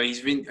know Joe, he's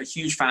been a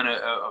huge fan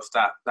of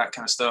that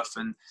kind of stuff.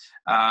 And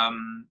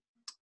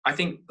I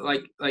think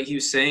like he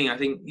was saying, I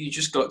think you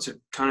just got to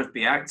kind of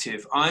be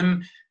active.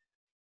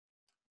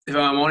 If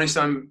I'm honest,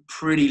 I'm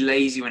pretty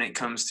lazy when it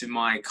comes to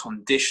my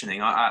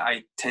conditioning.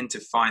 I tend to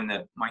find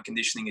that my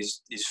conditioning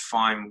is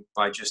fine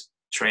by just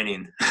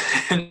training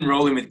and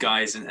rolling with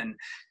guys, and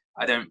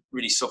I don't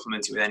really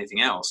supplement it with anything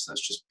else.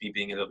 That's just me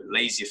being a little bit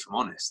lazy, if I'm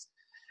honest.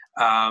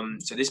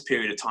 So this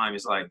period of time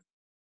is like,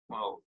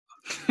 well,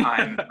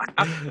 I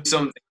have to do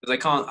something, because I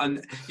can't,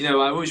 and I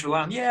always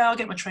rely on, I'll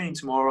get my training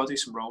tomorrow, I'll do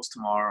some rolls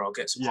tomorrow, I'll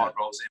get some hard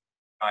rolls in,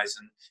 guys,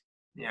 and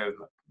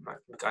my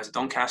guys at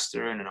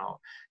Doncaster, and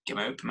I'll get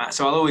my open mat.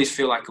 So I'll always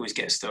feel like I always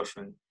get stuff.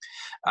 And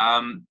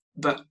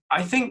but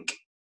I think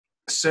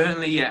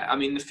certainly,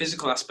 the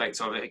physical aspect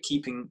of it,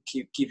 keeping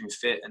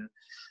fit, and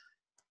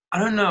I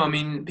don't know.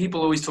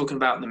 People are always talking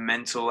about the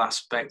mental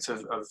aspect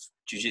of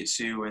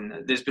jiu-jitsu,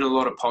 and there's been a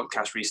lot of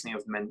podcasts recently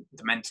of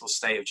the mental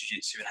state of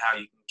jiu-jitsu and how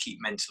you can keep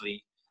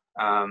mentally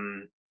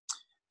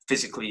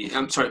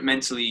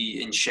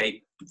in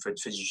shape for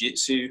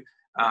jiu-jitsu.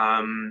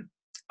 I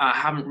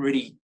haven't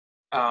really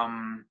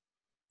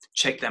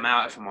checked them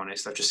out, if I'm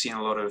honest. I've just seen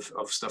a lot of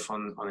stuff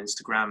on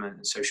Instagram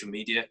and social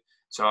media.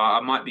 So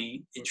I might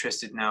be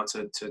interested now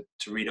to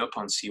read up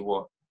on, see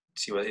what,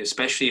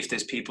 especially if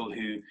there's people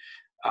who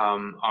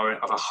are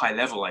of a high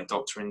level, like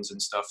doctrines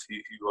and stuff,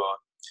 who are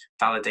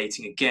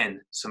validating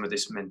again some of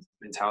this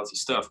mentality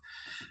stuff.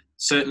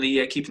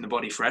 Certainly, keeping the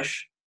body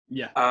fresh.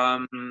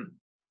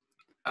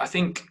 I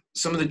think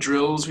some of the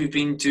drills we've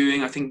been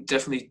doing, I think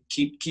definitely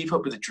keep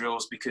up with the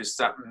drills, because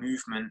that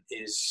movement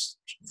is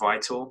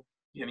vital.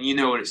 You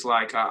know what it's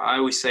like. I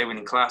always say when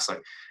in class,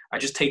 like, I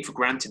just take for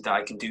granted that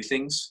I can do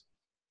things.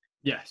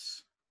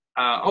 Yes.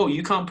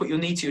 You can't put your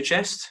knee to your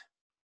chest.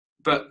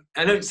 But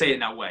I don't say it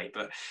in that way,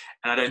 and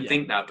I don't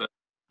think that, but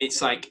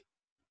it's like,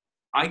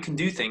 I can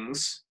do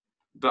things,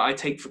 but I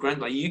take for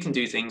granted, like, you can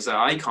do things that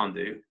I can't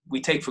do. We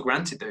take for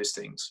granted those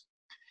things.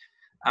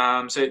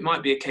 So it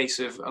might be a case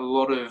of a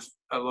lot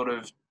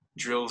of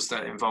drills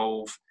that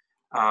involve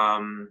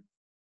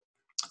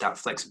that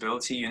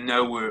flexibility.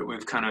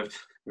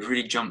 We've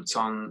really jumped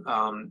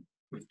on.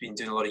 We've been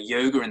doing a lot of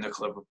yoga in the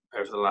club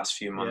over the last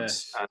few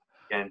months. Yes.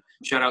 Again,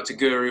 shout out to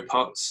Guru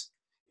Potts,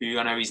 who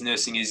I know he's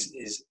nursing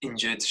his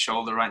injured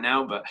shoulder right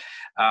now, but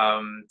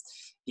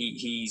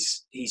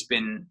he's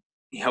been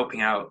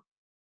helping out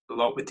a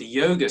lot with the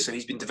yoga. So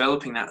he's been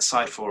developing that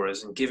side for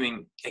us and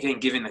giving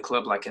the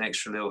club like an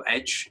extra little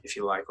edge, if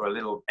you like, or a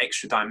little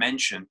extra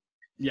dimension.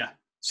 Yeah.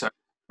 So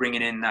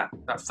bringing in that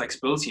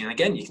flexibility. And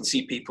again, you can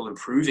see people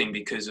improving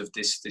because of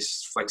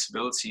this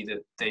flexibility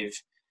that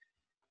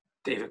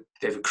they've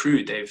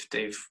accrued.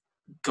 They've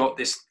got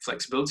this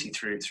flexibility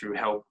through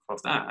help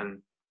of that.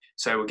 And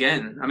so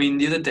again, I mean,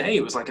 the other day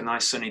it was like a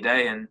nice sunny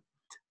day, and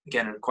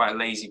again, I'm quite a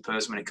lazy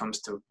person when it comes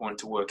to wanting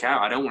to work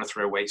out. I don't want to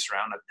throw weights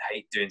around. I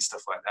hate doing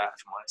stuff like that,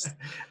 if I'm honest.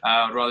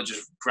 I'd rather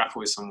just grapple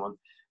with someone.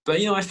 But,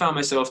 you know, I found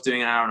myself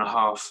doing an hour and a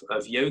half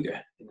of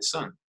yoga in the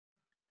sun,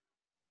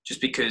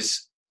 just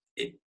because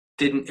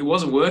it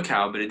was a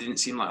workout, but it didn't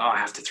seem like, oh, I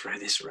have to throw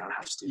this around, I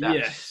have to do that.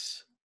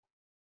 Yes.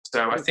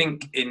 So I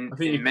think in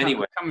many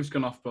ways. Camera's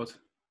gone off, bud.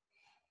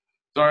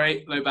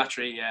 Sorry, low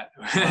battery.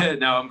 Yeah.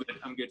 No,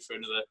 I'm good for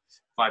another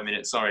 5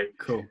 minutes. Sorry.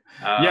 Cool.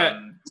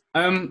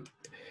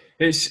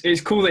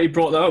 It's cool that you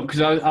brought that up,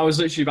 because I was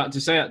literally about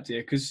to say that to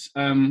you, because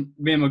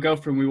me and my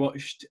girlfriend, we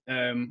watched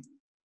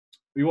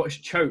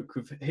Choke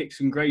with Hicks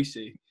and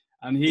Gracie,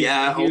 and he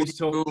was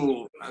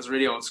talking. That was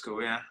really old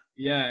school. Yeah.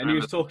 Yeah, and he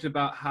was talking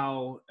about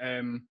how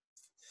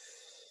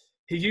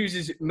he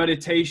uses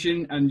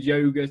meditation and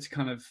yoga to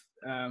kind of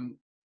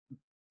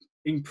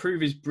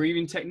improve his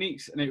breathing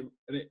techniques, and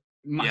it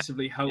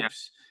massively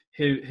helps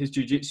his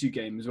jiu-jitsu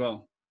game as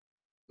well.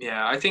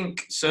 Yeah, I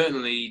think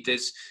certainly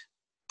there's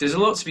a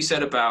lot to be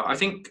said about, I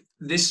think,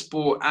 this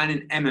sport and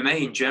in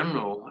MMA in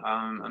general.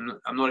 I'm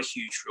not a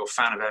huge real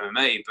fan of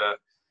MMA, but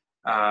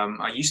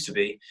I used to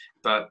be.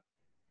 But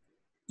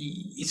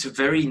it's a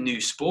very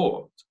new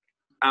sport,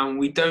 and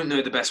we don't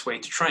know the best way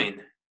to train.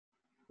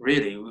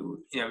 Really,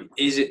 you know,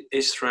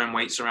 is throwing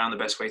weights around the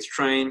best way to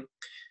train?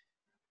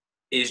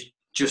 Is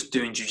just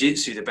doing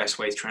jiu-jitsu the best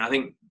way to train? I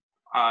think,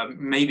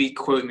 maybe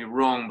quote me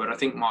wrong, but I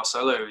think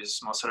Marcelo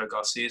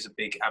Garcia is a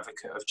big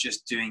advocate of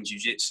just doing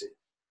jiu-jitsu.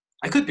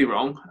 I could be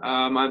wrong,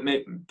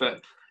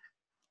 but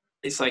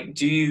it's like,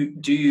 do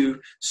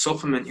you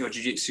supplement your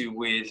jiu-jitsu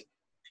with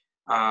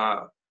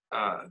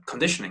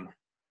conditioning?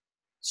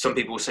 Some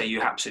people will say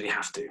you absolutely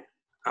have to.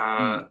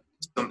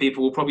 Some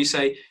people will probably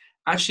say,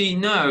 actually,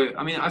 no.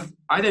 I mean,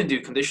 I don't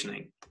do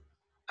conditioning,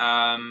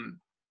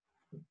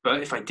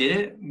 but if I did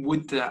it,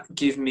 would that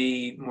give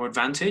me more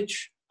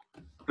advantage?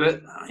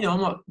 But, you know,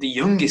 I'm not the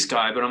youngest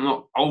guy, but I'm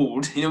not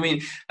old. You know what I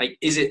mean? Like,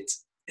 is it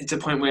to a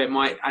point where it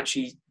might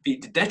actually be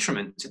the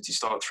detriment to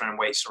start throwing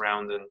weights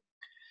around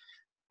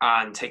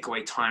and take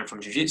away time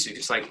from jiu-jitsu?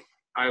 Because, like,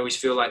 I always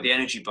feel like the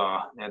energy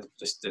bar, you know,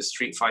 the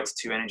Street Fighter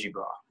 2 energy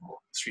bar, or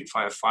Street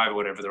Fighter 5 or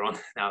whatever they're on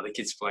now, the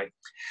kids play.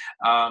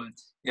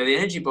 You know, the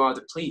energy bar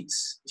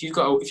depletes.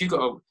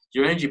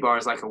 Your energy bar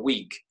is like a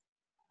week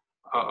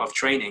of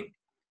training.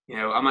 You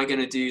know, am I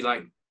going to do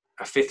like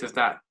a fifth of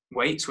that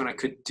weights when I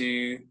could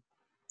do,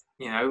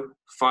 you know,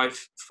 five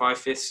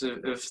fifths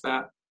of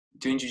that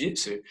doing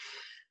jiu-jitsu?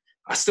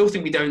 I still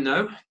think we don't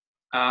know.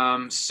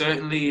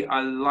 Certainly,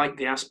 I like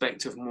the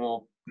aspect of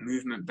more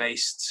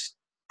movement-based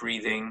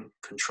breathing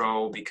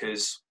control,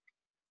 because,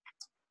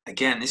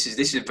 again, this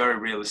is a very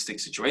realistic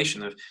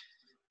situation. Of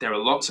there are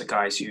lots of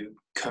guys who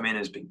come in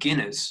as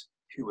beginners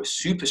who are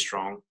super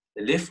strong,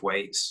 they lift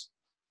weights,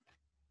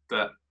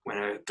 but when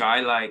a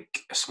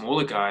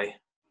smaller guy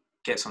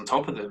gets on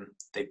top of them,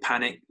 they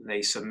panic,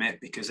 they submit,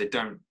 because they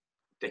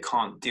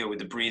can't deal with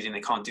the breathing, they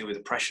can't deal with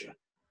the pressure.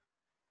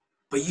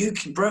 But you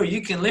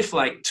can lift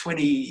like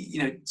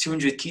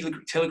 200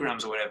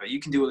 kilograms or whatever.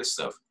 You can do all this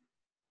stuff.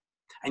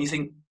 And you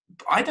think,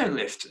 I don't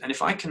lift. And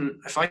if I can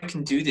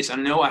do this, I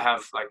know I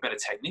have like better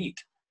technique.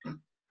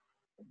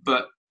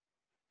 But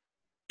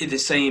it's the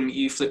same,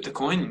 you flip the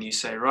coin and you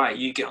say, right,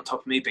 you get on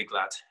top of me, big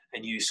lad,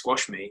 and you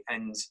squash me.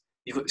 And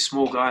you've got this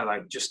small guy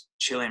like just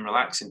chilling,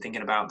 relaxing,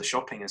 thinking about the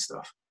shopping and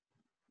stuff.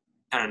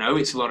 And I know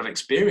it's a lot of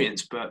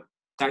experience, but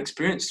that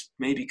experience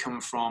maybe come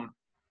from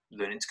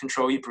learning to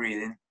control your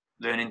breathing,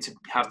 learning to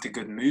have the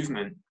good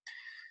movement.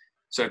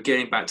 So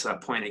getting back to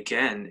that point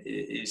again,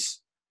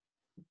 is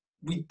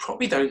we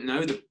probably don't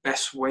know the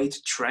best way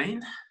to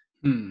train.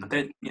 I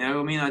don't, you know,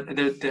 I mean,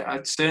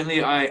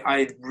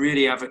 I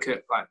really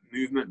advocate like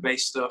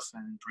movement-based stuff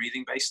and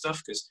breathing-based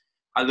stuff, because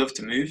I love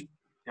to move. You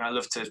know, I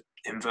love to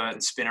invert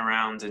and spin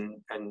around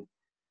and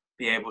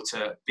be able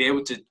to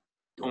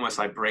almost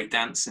like break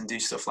dance and do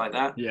stuff like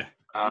that. Yeah.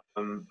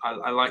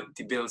 I like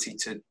the ability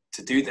to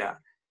do that.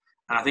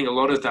 And I think a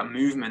lot of that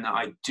movement that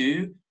I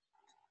do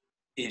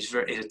is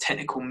a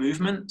technical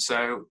movement.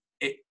 So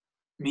it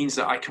means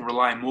that I can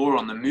rely more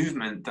on the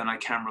movement than I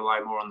can rely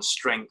more on the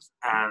strength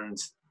and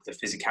the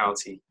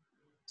physicality,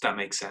 if that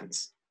makes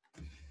sense.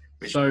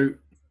 So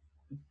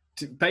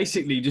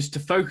basically, just to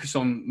focus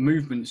on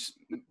movements,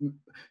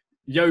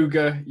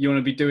 yoga, you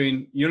want to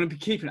be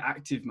keeping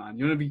active, man.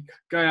 You want to be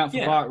going out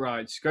for bike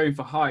rides, going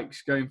for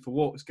hikes, going for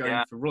walks,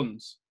 going for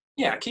runs.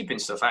 Yeah, keeping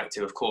stuff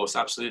active, of course,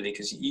 absolutely,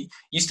 because you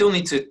still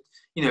need to,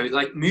 you know,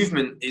 like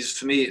movement is,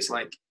 for me, it's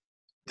like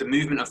the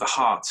movement of the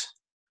heart,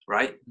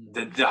 right?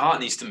 The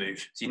heart needs to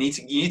move. So you need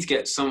to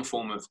get some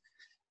form of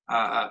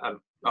the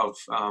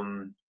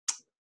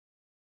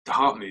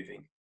heart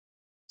moving.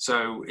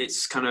 So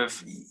it's kind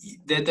of,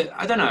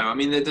 I don't know. I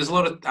mean, there's a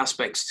lot of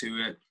aspects to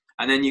it.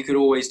 And then you could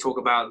always talk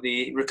about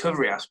the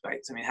recovery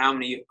aspect. I mean, how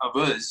many of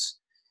us,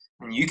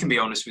 and you can be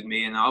honest with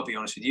me and I'll be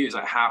honest with you, is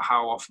like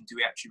how often do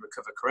we actually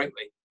recover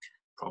correctly?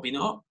 Probably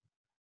not.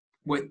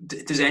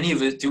 Does any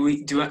of us,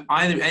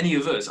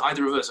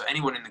 either of us or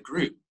anyone in the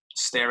group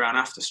stay around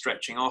after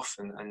stretching off?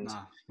 And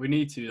nah, we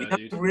need to, though,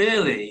 dude.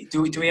 Really?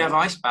 Do we have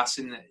ice baths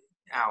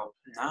out?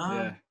 No.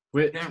 Yeah.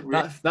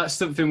 That's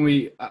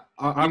something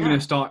I'm going to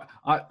start.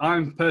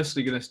 I'm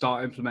personally going to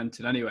start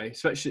implementing anyway,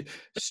 especially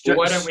well,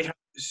 why don't we have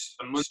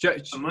a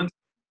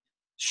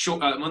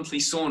monthly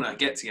sauna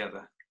get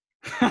together?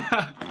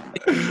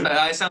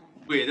 It sounds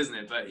weird, doesn't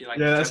it? But like,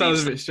 yeah, that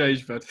sounds a bit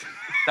strange, bud.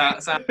 You know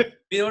what I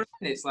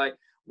mean? It's like,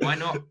 why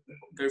not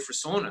go for a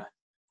sauna?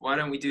 Why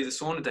don't we do the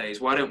sauna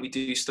days? Why don't we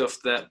do stuff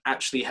that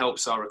actually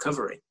helps our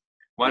recovery?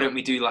 Why don't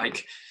we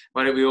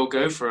all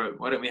go for it?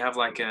 Why don't we have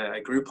like a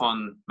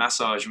Groupon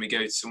massage and we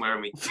go somewhere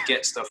and we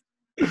get stuff?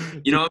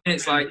 You know what I mean?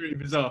 It's like, really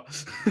bizarre.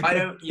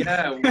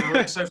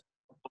 We're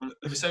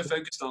so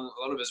focused on,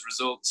 a lot of us,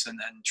 results and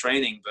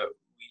training, but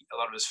a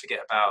lot of us forget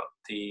about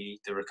the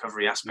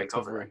recovery aspect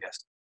of it, I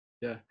guess.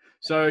 Yeah.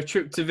 So a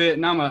trip to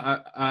Vietnam,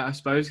 I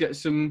suppose, get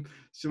some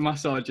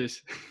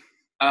massages.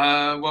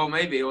 Well,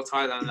 maybe, or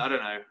Thailand. I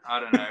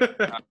don't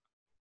know.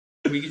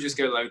 We could just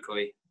go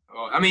locally.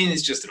 I mean,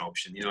 it's just an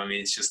option, you know what I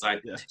mean? It's just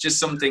like, just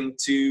something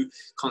to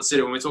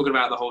consider when we're talking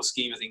about the whole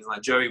scheme of things.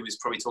 Like Joey was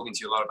probably talking to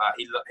you a lot about,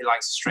 he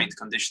likes strength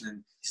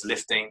conditioning, he's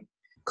lifting,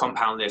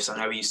 compound lifts. I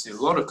know he used to do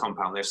a lot of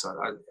compound lifts.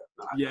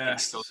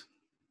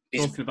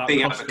 He's talking about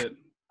big CrossFit. advocate.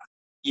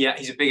 Yeah,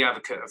 he's a big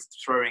advocate of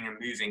throwing and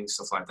moving,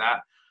 stuff like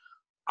that.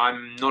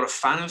 I'm not a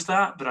fan of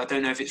that, but I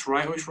don't know if it's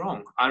right or it's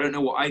wrong. I don't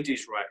know what I do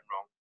is right and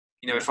wrong.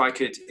 You know, if I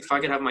could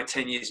have my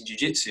 10 years in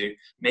jiu-jitsu,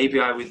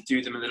 maybe I would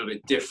do them a little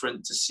bit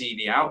different to see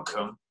the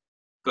outcome,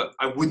 but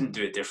I wouldn't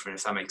do it different,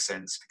 if that makes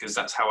sense, because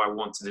that's how I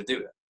wanted to do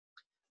it.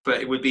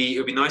 But it would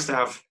be nice to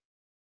have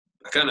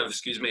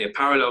a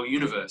parallel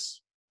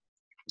universe,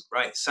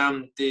 right?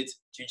 Sam did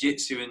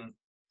jiu-jitsu and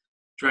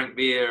drank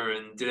beer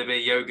and did a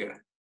bit of yoga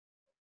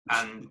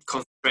and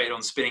concentrated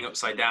on spinning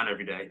upside down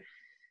every day.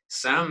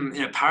 Sam,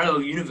 in a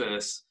parallel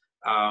universe,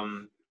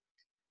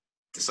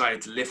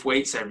 decided to lift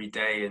weights every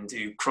day and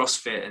do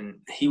CrossFit, and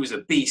he was a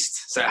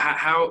beast. So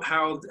how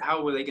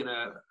were they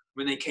gonna,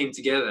 when they came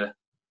together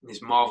in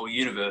this Marvel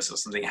universe or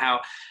something?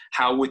 How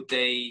would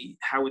they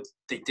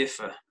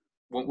differ?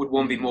 Would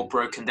one be more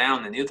broken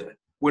down than the other?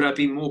 Would I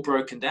be more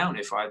broken down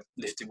if I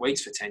lifted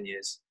weights for 10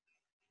 years?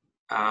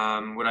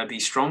 Would I be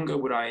stronger?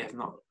 Would I have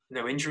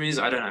no injuries?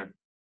 I don't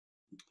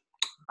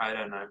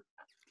know.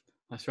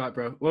 That's right,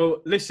 bro.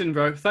 Well, listen,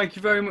 bro, thank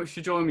you very much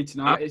for joining me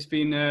tonight. It's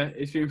been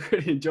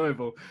really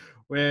enjoyable.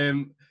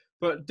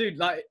 But dude,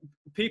 like,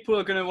 people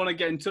are going to want to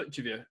get in touch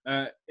with you,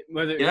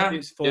 whether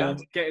it's for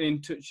getting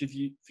in touch with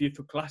you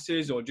for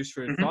classes or just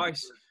for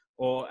advice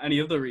or any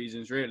other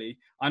reasons, really.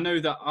 I know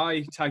that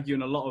I tag you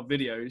in a lot of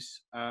videos.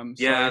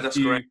 That's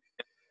great.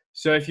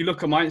 So if you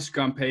look at my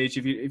Instagram page,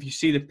 if you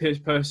see the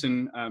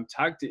person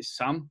tagged, it's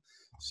Sam.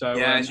 So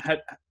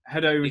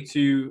head over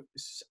to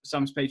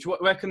Sam's page.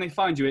 Where can they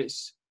find you?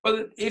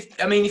 Well,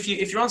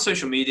 if you're on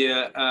social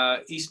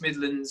media, East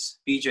Midlands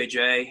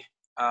BJJ,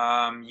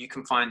 you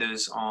can find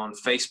us on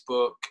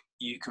Facebook.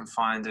 You can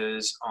find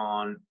us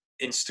on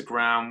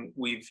Instagram.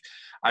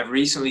 I've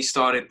recently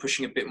started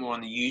pushing a bit more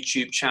on the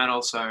YouTube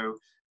channel, so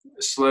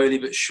slowly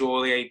but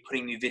surely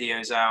putting new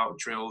videos out,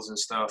 drills and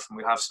stuff, and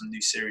we'll have some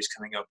new series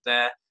coming up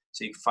there.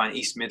 So you can find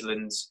East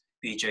Midlands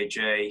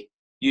BJJ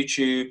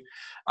YouTube.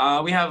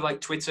 We have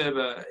like Twitter,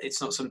 but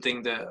it's not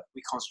something that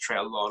we concentrate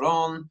a lot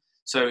on.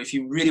 So if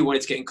you really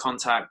wanted to get in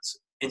contact,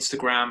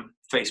 Instagram,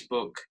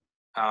 Facebook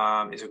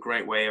is a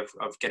great way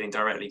of getting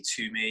directly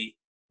to me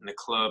and the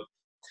club.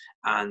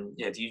 And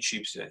the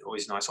YouTube's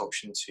always a nice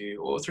option to,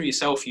 or through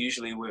yourself.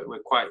 Usually we're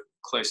quite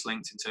close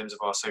linked in terms of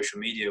our social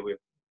media. We're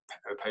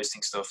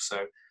posting stuff,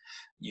 so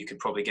you could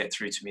probably get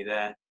through to me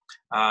there.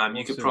 Awesome.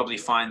 You could probably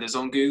find us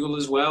on Google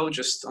as well,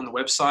 just on the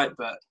website.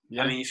 But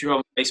I mean, if you're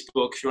on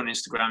Facebook, if you're on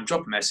Instagram,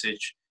 drop a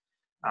message.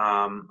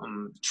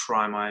 I'm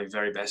trying my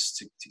very best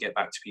to get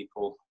back to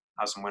people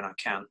as and when I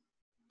can.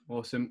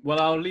 Awesome.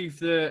 Well, I'll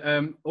leave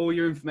all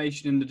your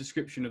information in the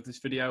description of this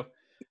video.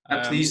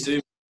 Please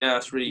do. Yeah,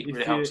 that's really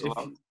helps a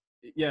lot.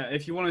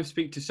 If you want to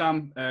speak to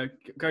Sam,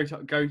 go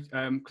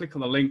click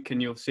on the link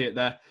and you'll see it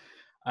there.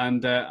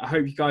 And I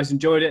hope you guys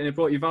enjoyed it and it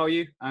brought you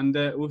value. And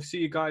we'll see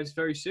you guys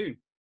very soon.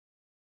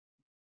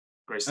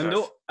 Great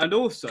stuff. And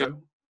also,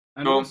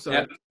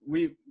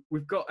 we've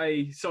got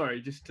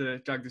just to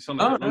drag this on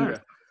a bit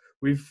longer.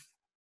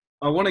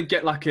 I want to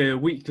get like a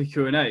weekly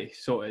Q&A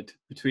sorted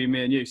between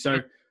me and you. So,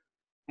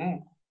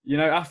 you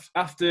know,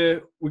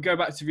 after we go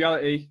back to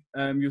reality,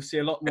 you'll see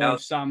a lot more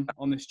of Sam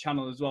on this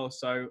channel as well.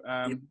 So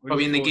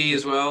probably in the gi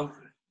as well.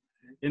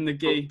 In the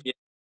gi.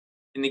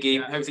 In the gi.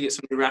 Hope to get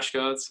some new rash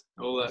guards.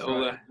 All the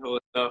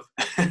stuff.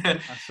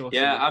 That's awesome.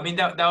 Yeah, I mean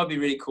that would be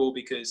really cool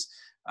because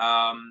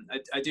I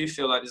do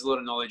feel like there's a lot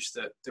of knowledge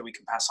that we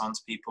can pass on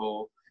to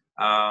people.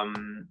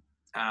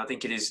 I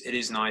think it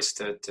is nice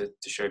to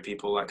show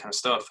people that kind of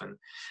stuff, and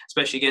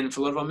especially again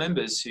for a lot of our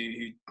members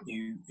who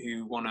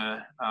want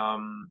to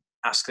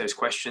ask those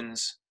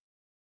questions,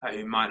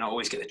 who might not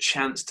always get the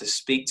chance to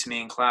speak to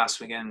me in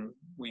class. Again,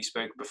 we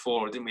spoke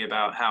before, didn't we,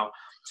 about how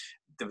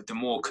the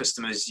more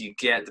customers you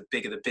get, the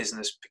bigger the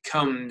business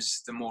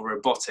becomes, the more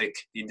robotic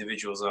the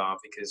individuals are,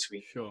 because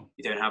we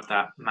don't have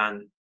that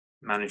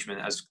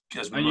management as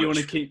and much. You want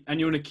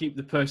to keep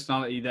the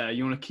personality there.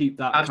 You want to keep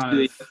that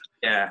Absolutely. kind of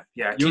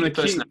You want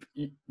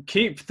to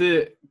keep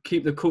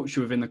the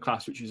culture within the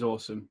class, which is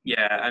awesome.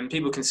 Yeah, and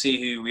people can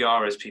see who we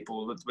are as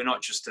people. We're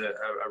not just a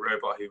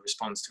robot who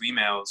responds to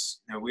emails.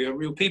 We are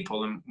real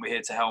people, and we're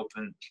here to help.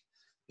 And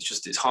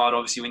it's hard,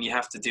 obviously, when you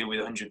have to deal with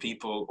 100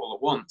 people all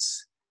at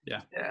once.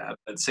 Yeah. At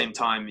the same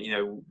time,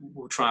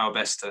 we'll try our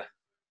best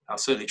I'll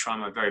certainly try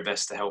my very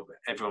best to help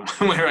everyone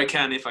where I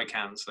can, if I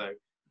can. So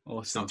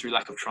awesome. It's not through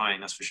lack of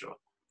trying, that's for sure.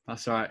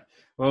 That's all right.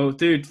 Well,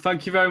 dude,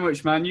 thank you very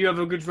much, man. You have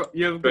a good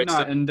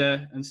night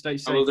and stay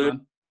safe,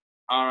 man.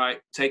 All right.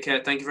 Take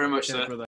care. Thank you very much, sir. Brother.